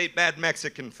once ate bad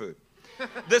Mexican food.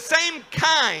 The same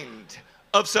kind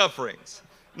of sufferings.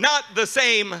 Not the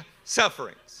same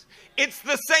sufferings. It's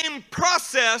the same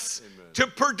process. Amen. To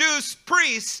produce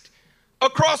priests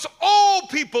across all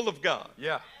people of God.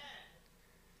 Yeah.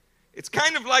 It's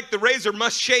kind of like the razor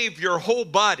must shave your whole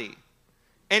body,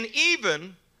 and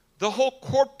even the whole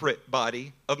corporate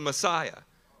body of Messiah,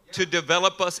 to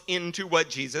develop us into what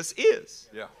Jesus is.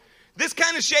 Yeah. This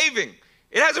kind of shaving,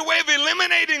 it has a way of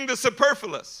eliminating the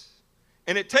superfluous,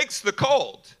 and it takes the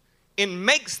called and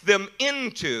makes them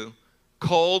into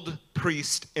called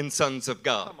priests and sons of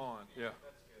God. Come on. Yeah.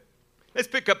 Let's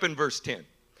pick up in verse 10.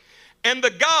 And the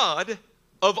God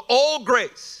of all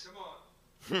grace,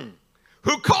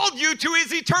 who called you to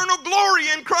his eternal glory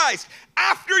in Christ,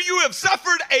 after you have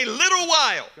suffered a little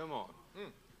while, Come on.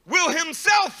 will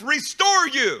himself restore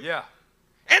you. Yeah.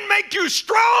 And make you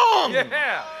strong.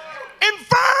 Yeah. And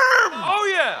firm.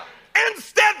 Oh, yeah. And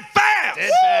steadfast.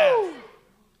 Steadfast.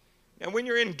 Now, when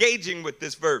you're engaging with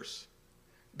this verse,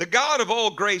 the God of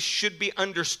all grace should be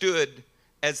understood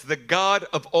as the God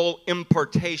of all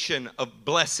impartation of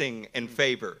blessing and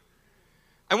favor.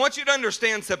 I want you to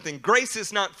understand something. Grace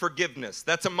is not forgiveness.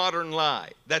 That's a modern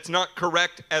lie. That's not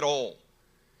correct at all.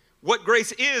 What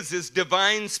grace is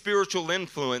divine spiritual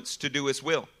influence to do his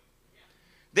will.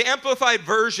 The amplified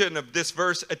version of this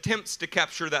verse attempts to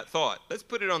capture that thought. Let's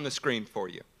put it on the screen for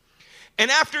you. And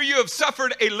after you have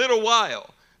suffered a little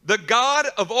while, the God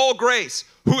of all grace,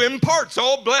 who imparts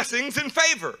all blessings and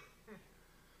favor,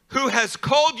 who has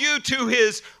called you to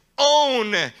his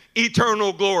own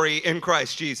eternal glory in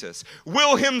Christ Jesus,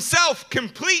 will himself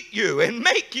complete you and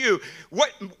make you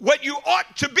what you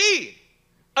ought to be,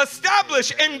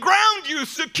 establish and ground you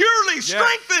securely,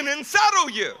 strengthen and settle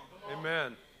you.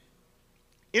 Amen.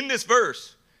 In this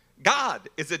verse, God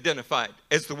is identified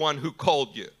as the one who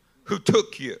called you, who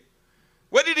took you.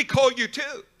 What did he call you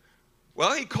to?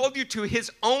 Well, he called you to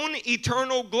his own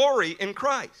eternal glory in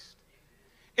Christ.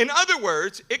 In other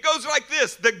words, it goes like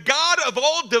this. The God of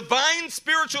all divine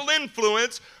spiritual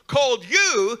influence called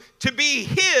you to be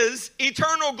his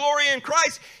eternal glory in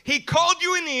Christ. He called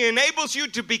you and he enables you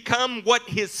to become what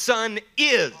his son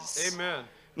is. Amen.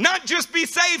 Not just be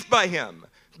saved by him.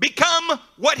 Become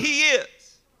what he is.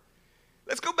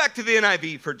 Let's go back to the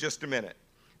NIV for just a minute.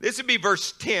 This would be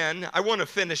verse 10. I want to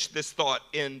finish this thought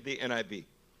in the NIV.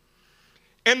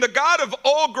 And the God of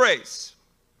all grace,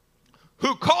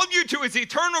 who called you to his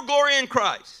eternal glory in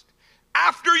Christ,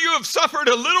 after you have suffered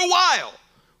a little while,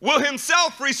 will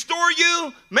himself restore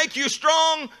you, make you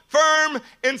strong, firm,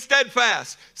 and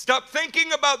steadfast. Stop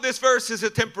thinking about this verse as a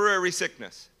temporary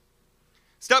sickness.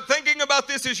 Stop thinking about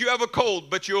this as you have a cold,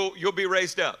 but you'll be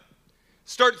raised up.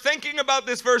 Start thinking about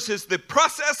this verse as the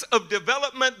process of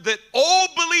development that all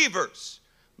believers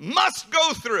must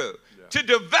go through to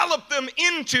develop them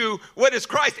into what is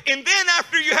Christ. And then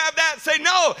after you have that, say,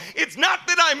 no, it's not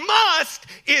that I must,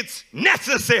 it's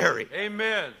necessary.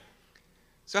 Amen.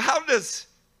 So how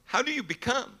do you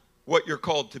become what you're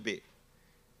called to be?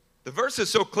 The verse is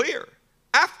so clear.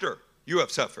 After you have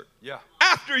suffered. Yeah.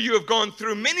 After you have gone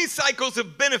through many cycles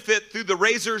of benefit through the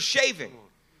razor's shaving.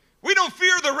 We don't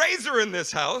fear the razor in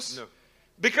this house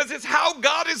because it's how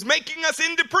God is making us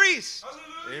into priests.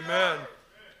 Amen.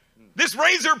 This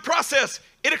razor process,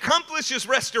 it accomplishes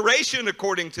restoration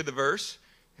according to the verse,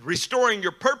 restoring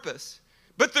your purpose.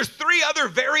 But there's three other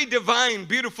very divine,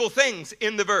 beautiful things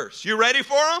in the verse. You ready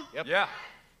for them? Yep. Yeah.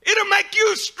 It'll make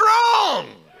you strong,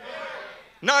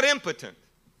 not impotent.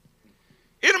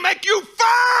 It'll make you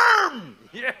firm,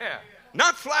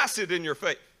 not flaccid in your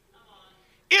faith.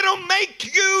 It'll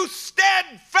make you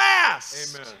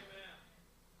steadfast. Amen.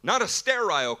 Not a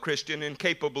sterile Christian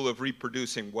incapable of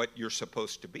reproducing what you're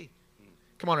supposed to be.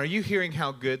 Come on, are you hearing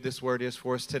how good this word is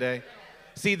for us today?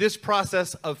 See, this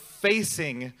process of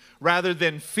facing rather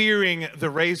than fearing the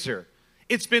razor,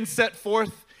 it's been set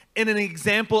forth in an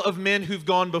example of men who've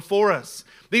gone before us.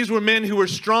 These were men who were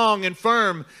strong and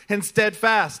firm and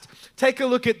steadfast. Take a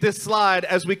look at this slide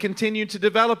as we continue to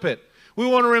develop it. We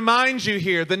want to remind you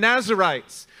here, the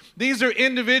Nazarites, these are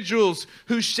individuals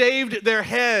who shaved their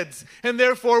heads and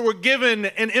therefore were given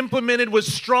and implemented with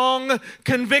strong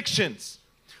convictions.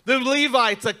 The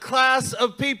Levites, a class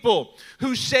of people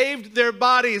who shaved their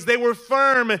bodies. They were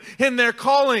firm in their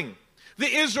calling. The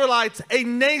Israelites, a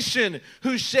nation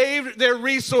who shaved their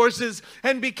resources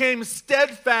and became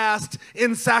steadfast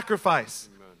in sacrifice.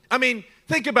 Amen. I mean,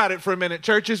 think about it for a minute,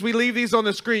 church, as we leave these on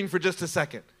the screen for just a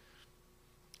second.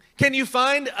 Can you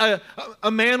find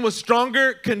a man with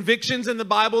stronger convictions in the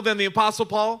Bible than the Apostle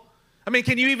Paul? I mean,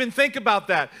 can you even think about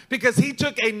that? Because he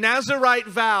took a Nazarite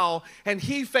vow and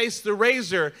he faced the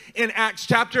razor in Acts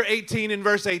chapter 18 and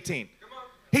verse 18.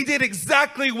 He did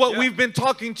exactly what we've been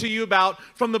talking to you about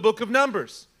from the book of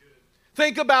Numbers.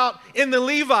 Think about in the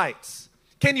Levites.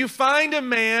 Can you find a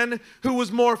man who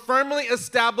was more firmly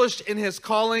established in his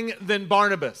calling than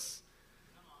Barnabas?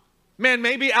 Man,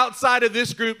 maybe outside of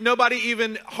this group, nobody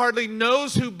even hardly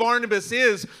knows who Barnabas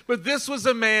is, but this was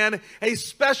a man, a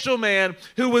special man,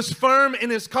 who was firm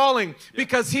in his calling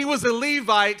because he was a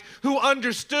Levite who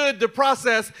understood the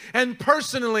process and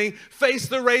personally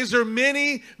faced the razor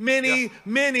many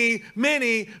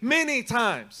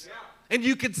times. And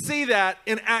you could see that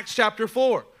in Acts chapter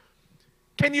 4.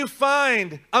 Can you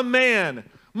find a man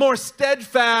more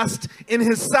steadfast in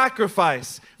his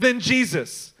sacrifice than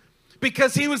Jesus?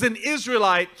 Because he was an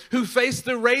Israelite who faced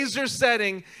the razor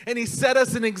setting and he set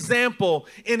us an example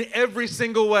in every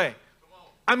single way.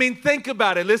 I mean, think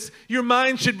about it. Your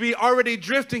mind should be already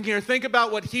drifting here. Think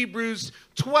about what Hebrews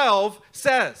 12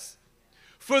 says.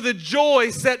 For the joy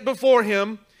set before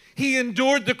him, he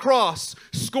endured the cross,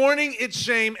 scorning its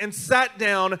shame, and sat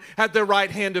down at the right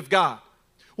hand of God.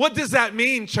 What does that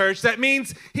mean, church? That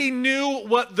means he knew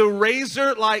what the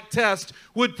razor-like test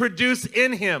would produce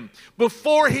in him.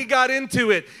 Before he got into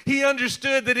it, he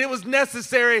understood that it was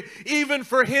necessary even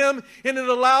for him, and it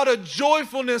allowed a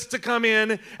joyfulness to come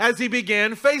in as he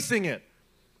began facing it.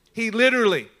 He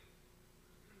literally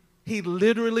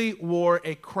wore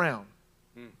a crown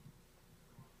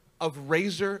of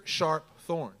razor-sharp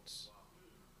thorns,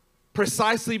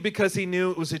 precisely because he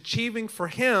knew it was achieving for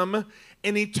him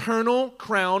an eternal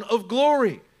crown of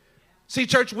glory. See,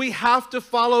 church, we have to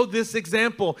follow this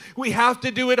example. We have to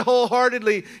do it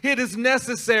wholeheartedly. It is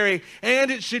necessary,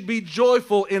 and it should be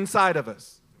joyful inside of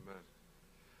us. Amen.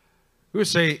 We would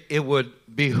say it would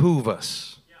behoove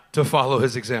us to follow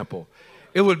his example.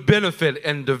 It would benefit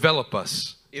and develop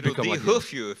us. It'll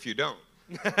behoof you if you don't.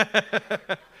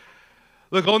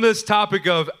 Look, on this topic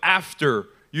of after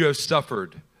you have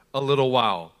suffered a little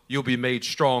while, you'll be made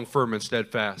strong, firm, and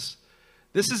steadfast.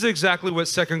 This is exactly what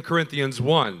 2 Corinthians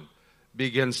 1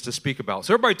 begins to speak about.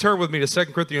 So everybody turn with me to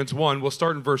 2 Corinthians 1. We'll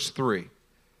start in verse 3.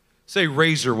 Say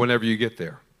razor whenever you get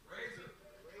there.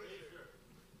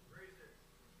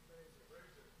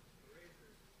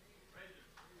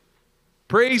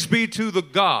 Praise be to the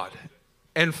God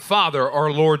and Father,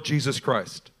 our Lord Jesus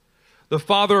Christ, the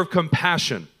Father of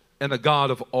compassion and the God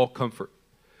of all comfort,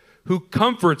 who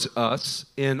comforts us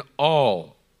in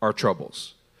all our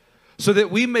troubles, so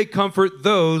that we may comfort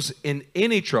those in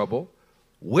any trouble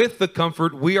with the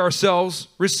comfort we ourselves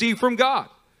receive from God.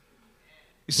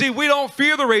 You see, we don't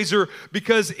fear the razor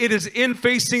because it is in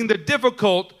facing the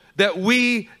difficult that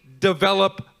we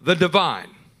develop the divine.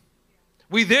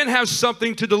 We then have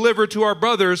something to deliver to our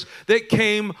brothers that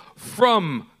came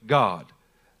from God,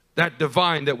 that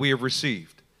divine that we have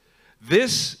received.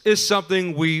 This is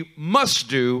something we must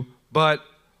do, but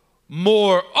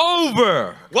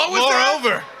moreover. What was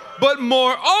that? But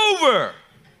moreover,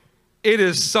 it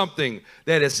is something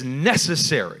that is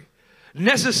necessary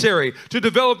to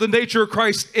develop the nature of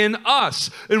Christ in us,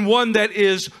 and one that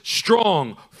is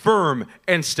strong, firm,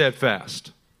 and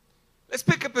steadfast. Let's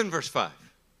pick up in verse 5.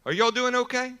 Are y'all doing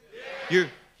okay? Yeah.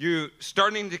 You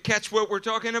starting to catch what we're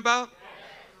talking about? Yeah.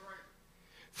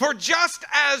 For just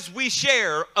as we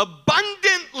share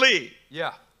abundantly.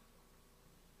 Yeah.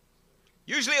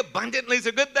 Usually abundantly is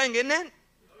a good thing, isn't it?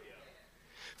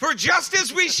 For just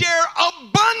as we share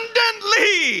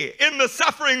abundantly in the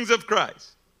sufferings of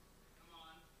Christ.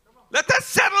 Let that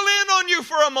settle in on you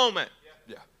for a moment.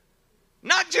 Yeah.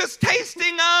 Not just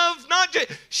tasting of, not just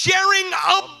sharing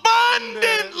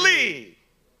abundantly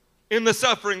in the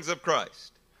sufferings of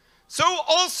Christ. So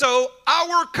also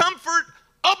our comfort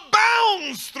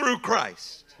abounds through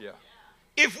Christ. Yeah.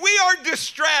 If we are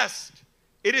distressed,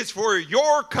 it is for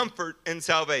your comfort and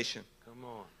salvation. Come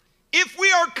on. If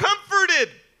we are comforted,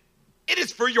 it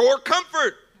is for your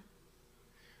comfort,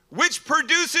 which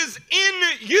produces in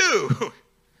you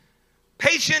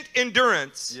patient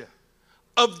endurance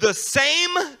of the same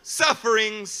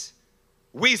sufferings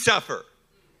we suffer.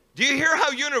 Do you hear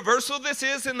how universal this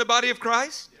is in the body of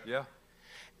Christ? Yeah.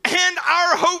 And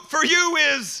our hope for you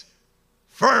is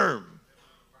firm.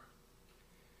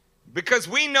 Because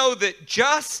we know that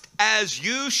just as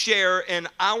you share in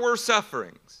our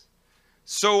sufferings,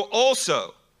 so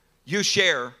also you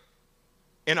share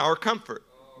in our comfort.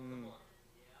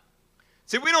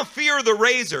 See, we don't fear the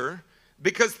razor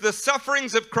because the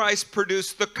sufferings of Christ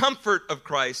produce the comfort of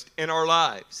Christ in our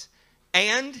lives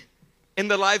and in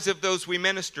the lives of those we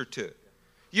minister to.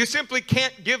 You simply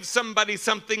can't give somebody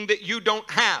something that you don't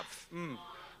have.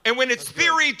 And when it's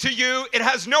theory to you, it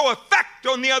has no effect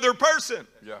on the other person.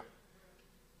 Yeah.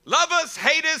 Love us,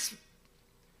 hate us.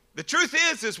 The truth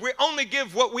is we only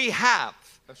give what we have.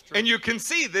 That's true. And you can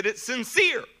see that it's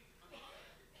sincere.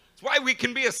 It's why we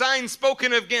can be a sign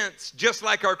spoken against, just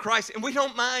like our Christ. And we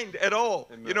don't mind at all.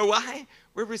 Amen. You know why?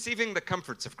 We're receiving the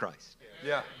comforts of Christ.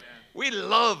 Yeah. We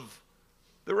love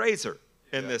the razor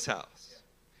in this house.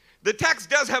 The text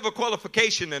does have a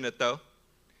qualification in it, though.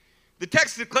 The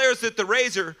text declares that the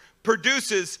razor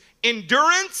produces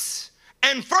endurance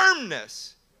and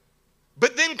firmness.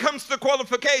 But then comes the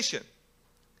qualification.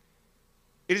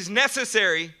 It is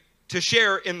necessary to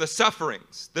share in the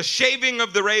sufferings, the shaving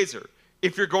of the razor,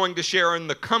 if you're going to share in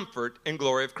the comfort and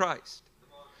glory of Christ.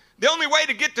 The only way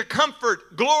to get to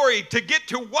comfort, glory, to get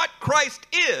to what Christ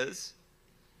is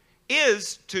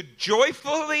to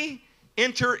joyfully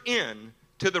enter in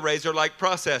to the razor-like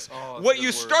process. What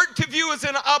you start to view as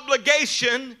an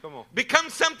obligation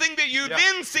becomes something that you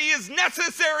then see as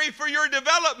necessary for your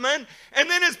development. And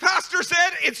then, as Pastor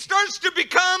said, it starts to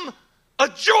become a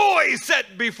joy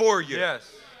set before you.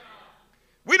 Yes.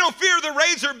 We don't fear the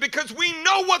razor because we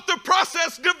know what the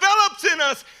process develops in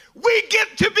us. We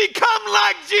get to become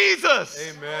like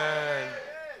Jesus. Amen.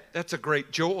 That's a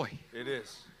great joy. It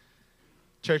is.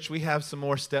 Church, we have some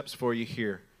more steps for you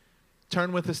here.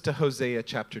 Turn with us to Hosea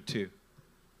chapter 2.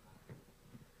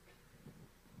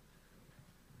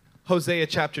 Hosea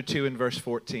chapter 2 and verse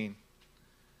 14.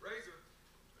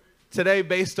 Today,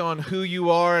 based on who you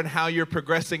are and how you're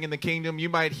progressing in the kingdom, you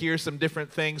might hear some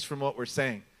different things from what we're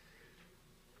saying.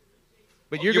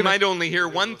 But you might only hear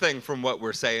one thing from what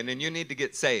we're saying, and you need to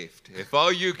get saved. If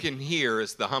all you can hear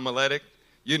is the homiletic,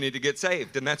 you need to get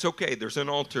saved, and that's okay. There's an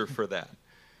altar for that.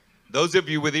 Those of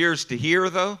you with ears to hear,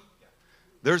 though,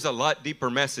 there's a lot deeper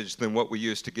message than what we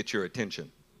use to get your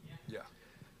attention. Yeah.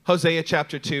 Hosea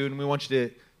chapter 2, and we want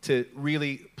you to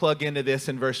really plug into this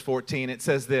in verse 14. It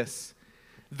says this: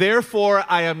 "Therefore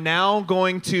I am now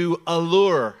going to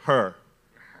allure her.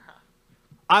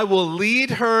 I will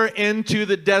lead her into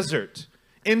the desert,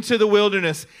 into the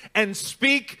wilderness, and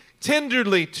speak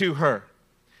tenderly to her.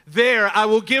 There I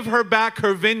will give her back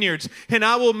her vineyards, and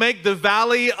I will make the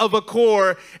valley of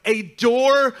Achor a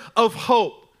door of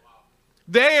hope.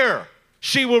 There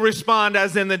she will respond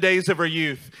as in the days of her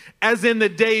youth, as in the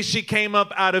days she came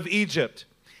up out of Egypt.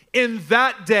 In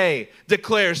that day,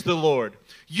 declares the Lord,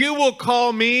 you will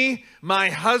call me my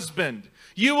husband.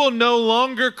 You will no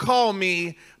longer call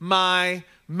me my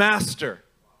master.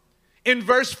 In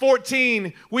verse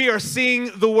 14, we are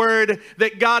seeing the word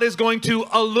that God is going to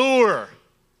allure.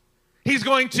 He's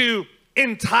going to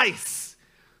entice,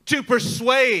 to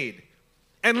persuade.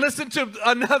 And listen to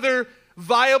another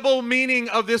viable meaning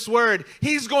of this word.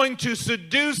 He's going to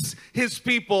seduce his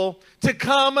people to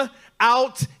come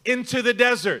out into the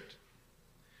desert.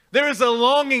 There is a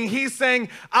longing. He's saying,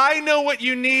 I know what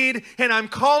you need, and I'm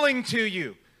calling to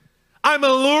you. I'm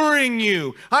alluring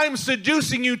you. I'm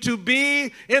seducing you to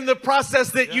be in the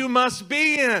process that you must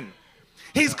be in.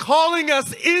 He's calling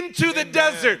us into the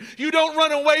desert. You don't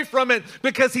run away from it,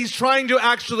 because he's trying to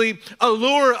actually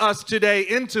allure us today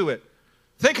into it.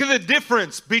 Think of the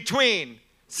difference between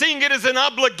seeing it as an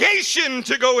obligation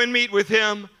to go and meet with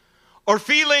him, or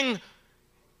feeling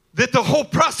that the whole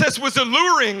process was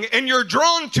alluring and you're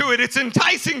drawn to it. It's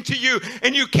enticing to you,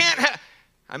 and you can't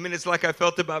it's like I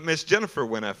felt about Miss Jennifer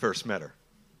when I first met her.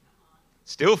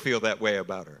 Still feel that way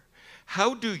about her.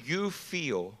 How do you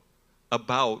feel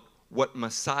about what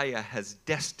Messiah has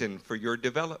destined for your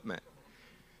development?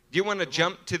 Do you want to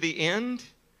jump to the end,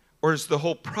 or is the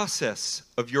whole process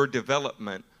of your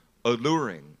development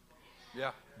alluring?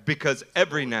 Yeah. Because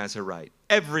every Nazirite,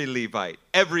 every Levite,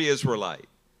 every Israelite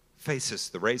faces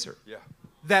the razor. Yeah.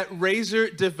 That razor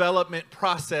development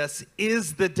process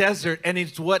is the desert, and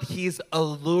it's what he's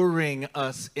alluring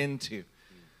us into.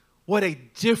 What a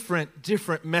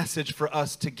different message for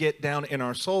us to get down in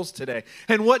our souls today.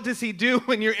 And what does he do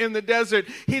when you're in the desert?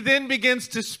 He then begins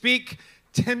to speak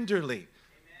tenderly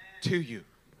to you.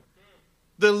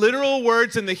 The literal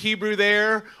words in the Hebrew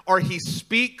there are he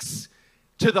speaks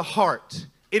to the heart.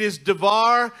 It is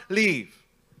devar leave.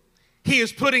 He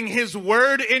is putting his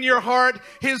word in your heart.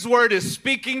 His word is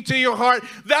speaking to your heart.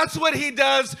 That's what he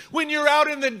does when you're out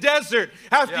in the desert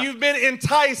after you've been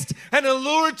enticed and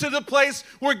allured to the place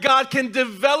where God can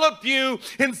develop you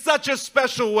in such a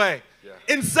special way,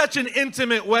 in such an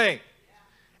intimate way.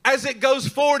 As it goes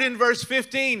forward in verse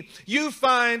 15, you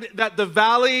find that the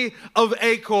valley of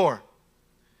Achor,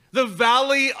 the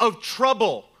valley of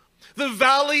trouble, the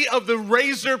valley of the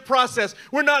razor process.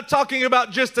 We're not talking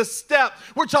about just a step.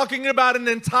 We're talking about an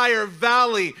entire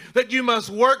valley that you must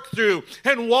work through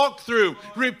and walk through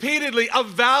repeatedly. A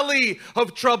valley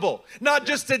of trouble. Not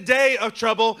just a day of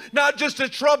trouble, not just a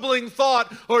troubling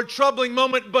thought or a troubling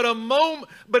moment, but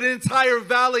an entire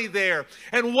valley there.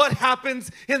 And what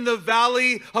happens in the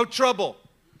valley of trouble?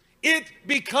 It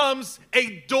becomes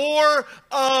a door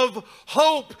of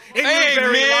hope in your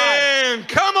very life.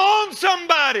 Come on,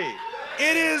 somebody.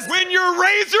 It is when your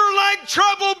razor-like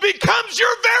trouble becomes your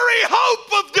very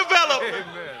hope of development.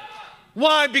 Amen.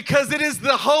 Why? Because it is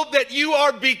the hope that you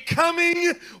are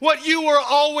becoming what you were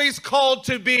always called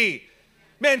to be.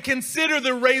 Man, consider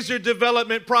the razor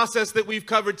development process that we've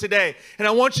covered today. And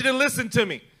I want you to listen to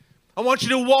me. I want you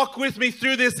to walk with me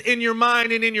through this in your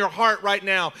mind and in your heart right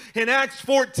now. In Acts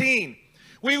 14,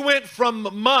 we went from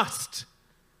must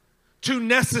to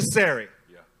necessary,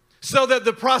 so that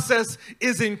the process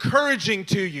is encouraging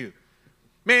to you.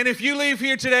 Man, if you leave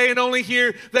here today and only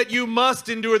hear that you must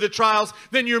endure the trials,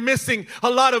 then you're missing a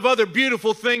lot of other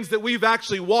beautiful things that we've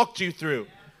actually walked you through.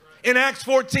 In Acts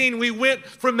 14, we went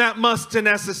from that must to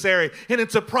necessary, and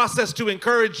it's a process to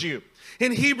encourage you.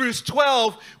 In Hebrews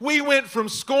 12, we went from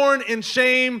scorn and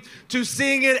shame to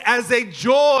seeing it as a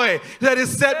joy that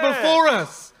is set before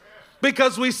us,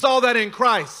 because we saw that in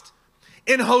Christ.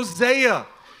 In Hosea,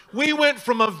 we went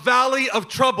from a valley of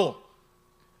trouble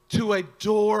to a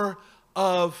door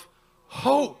of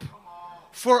hope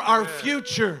for our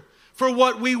future, for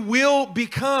what we will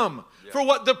become, for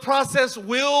what the process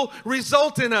will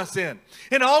result in us in.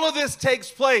 And all of this takes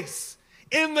place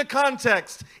in the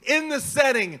context, in the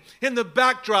setting, in the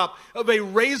backdrop of a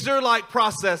razor-like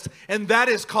process, and that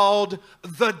is called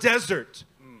the desert.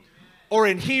 Or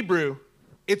in Hebrew,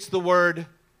 it's the word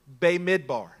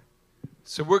Bamidbar.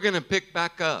 So we're going to pick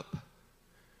back up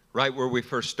right where we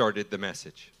first started the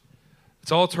message.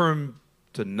 Let's all turn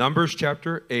to Numbers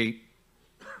chapter 8.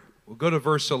 We'll go to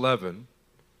verse 11.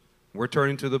 We're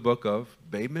turning to the book of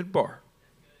Bamidbar.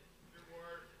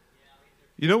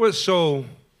 You know what's so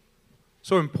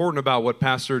important about what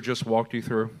Pastor just walked you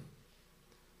through?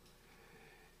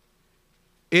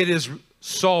 It is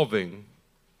solving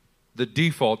the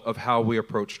default of how we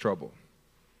approach trouble.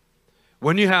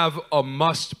 When you have a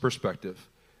must perspective,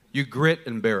 you grit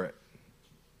and bear it.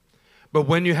 But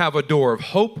when you have a door of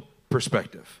hope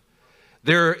perspective,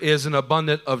 there is an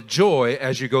abundance of joy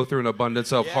as you go through an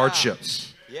abundance of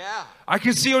hardships. Yeah. I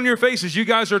can see on your faces, you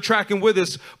guys are tracking with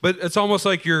us, but it's almost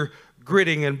like you're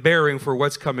gritting and bearing for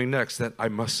what's coming next, that I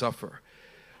must suffer.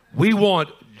 We want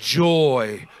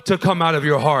joy to come out of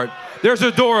your heart. There's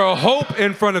a door of hope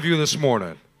in front of you this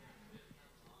morning.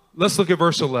 let's look at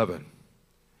verse 11.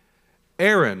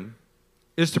 Aaron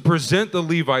is to present the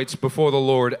Levites before the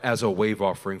Lord as a wave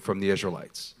offering from the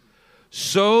Israelites,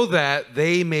 so that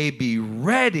they may be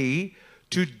ready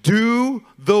to do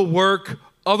the work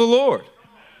of the Lord.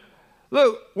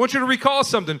 Look, I want you to recall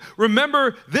something.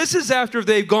 Remember, this is after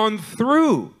they've gone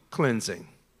through cleansing,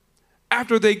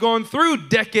 after they've gone through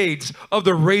decades of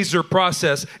the razor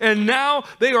process, and now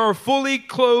they are a fully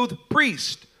clothed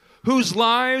priest whose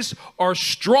lives are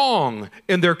strong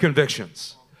in their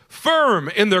convictions, firm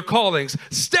in their callings,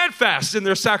 steadfast in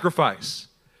their sacrifice.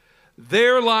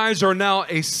 Their lives are now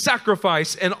a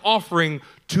sacrifice and offering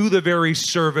to the very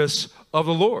service of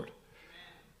the Lord.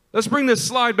 Let's bring this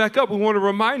slide back up. We want to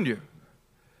remind you.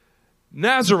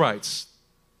 Nazarites,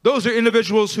 those are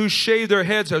individuals who shave their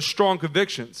heads, have strong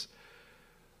convictions.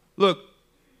 Look, I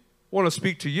want to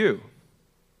speak to you.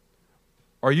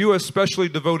 Are you a specially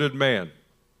devoted man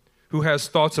who has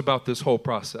thoughts about this whole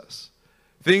process?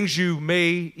 Things you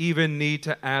may even need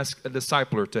to ask a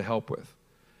discipler to help with.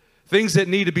 Things that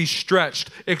need to be stretched,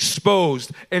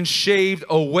 exposed, and shaved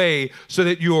away so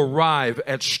that you arrive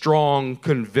at strong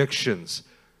convictions.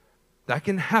 That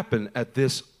can happen at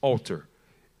this altar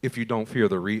if you don't fear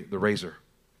the razor.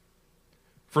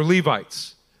 For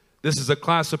Levites, this is a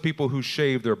class of people who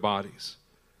shave their bodies.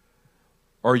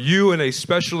 Are you in a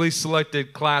specially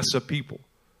selected class of people,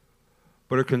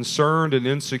 but are concerned and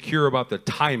insecure about the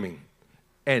timing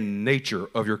and nature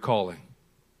of your calling?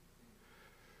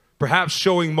 Perhaps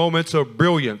showing moments of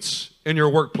brilliance in your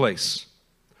workplace,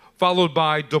 followed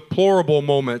by deplorable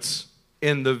moments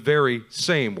in the very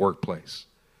same workplace.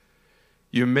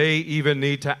 You may even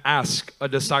need to ask a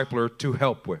discipler to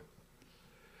help with.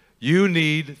 You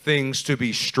need things to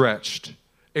be stretched,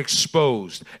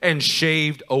 exposed, and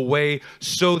shaved away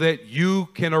so that you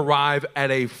can arrive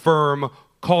at a firm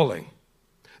calling.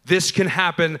 This can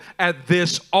happen at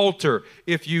this altar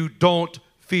if you don't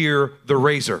fear the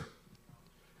razor.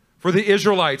 For the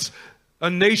Israelites, a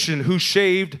nation who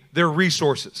shaved their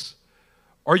resources,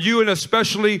 are you in a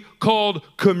specially called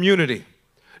community,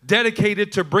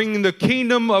 dedicated to bringing the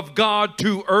kingdom of God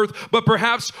to earth, but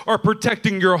perhaps are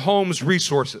protecting your home's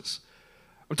resources?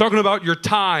 I'm talking about your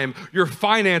time, your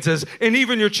finances, and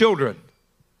even your children.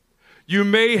 You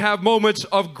may have moments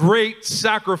of great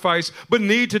sacrifice, but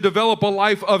need to develop a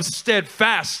life of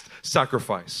steadfast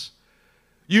sacrifice.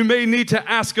 You may need to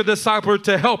ask a discipler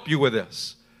to help you with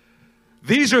this.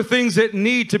 These are things that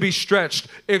need to be stretched,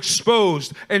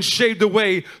 exposed, and shaved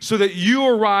away so that you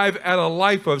arrive at a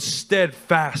life of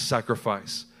steadfast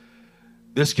sacrifice.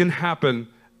 This can happen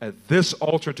at this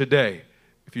altar today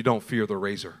if you don't fear the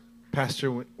razor. Pastor,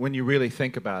 when you really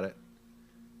think about it,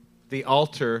 the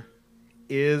altar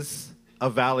is a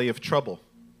valley of trouble,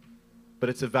 but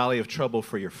it's a valley of trouble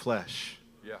for your flesh.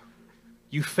 Yeah.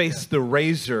 You face the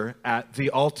razor at the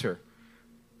altar.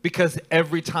 Because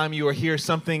every time you are here,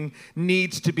 something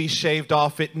needs to be shaved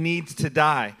off. It needs to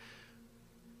die.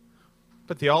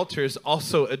 But the altar is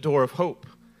also a door of hope.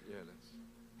 Yeah, it is.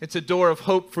 It's a door of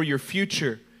hope for your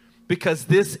future. Because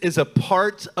this is a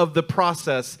part of the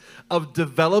process of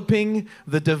developing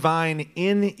the divine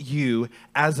in you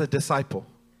as a disciple.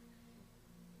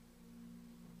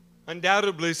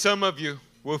 Undoubtedly, some of you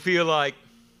will feel like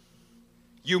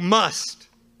you must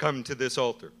come to this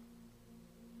altar.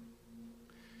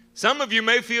 Some of you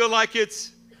may feel like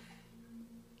it's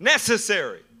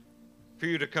necessary for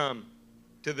you to come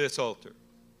to this altar.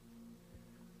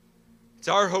 It's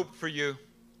our hope for you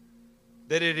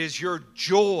that it is your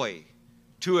joy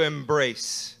to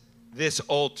embrace this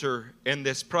altar and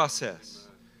this process.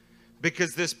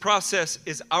 Because this process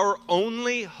is our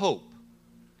only hope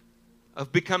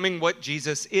of becoming what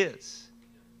Jesus is.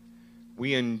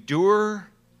 We endure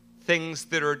things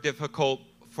that are difficult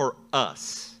for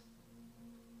us.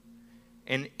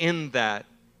 And in that,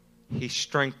 He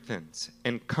strengthens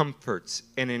and comforts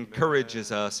and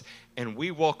encourages us, and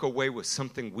we walk away with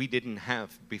something we didn't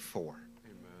have before.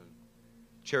 Amen.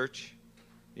 Church,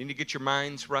 you need to get your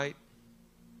minds right.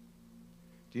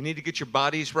 Do you need to get your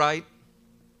bodies right?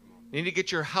 You need to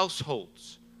get your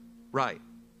households right.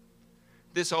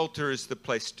 This altar is the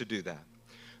place to do that.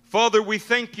 Father, we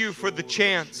thank you for the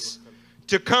chance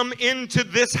to come into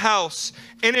this house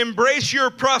and embrace your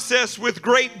process with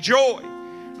great joy.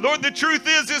 Lord, the truth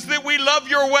is that we love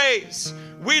your ways.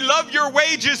 We love your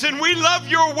wages and we love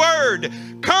your word.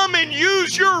 Come and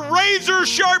use your razor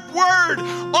sharp word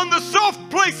on the soft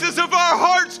places of our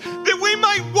hearts that we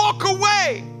might walk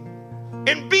away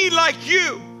and be like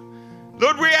you.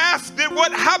 Lord, we ask that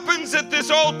what happens at this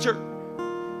altar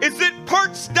is that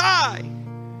parts die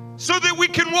so that we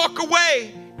can walk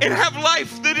away and have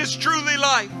life that is truly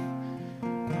life.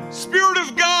 Spirit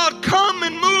of God, come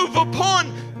and move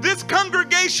upon this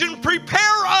congregation.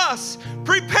 Prepare us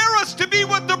to be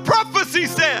what the prophecy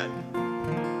said.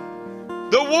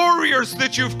 The warriors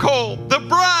that you've called, the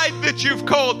bride that you've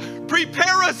called.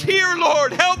 Prepare us here,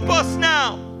 Lord. Help us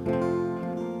now.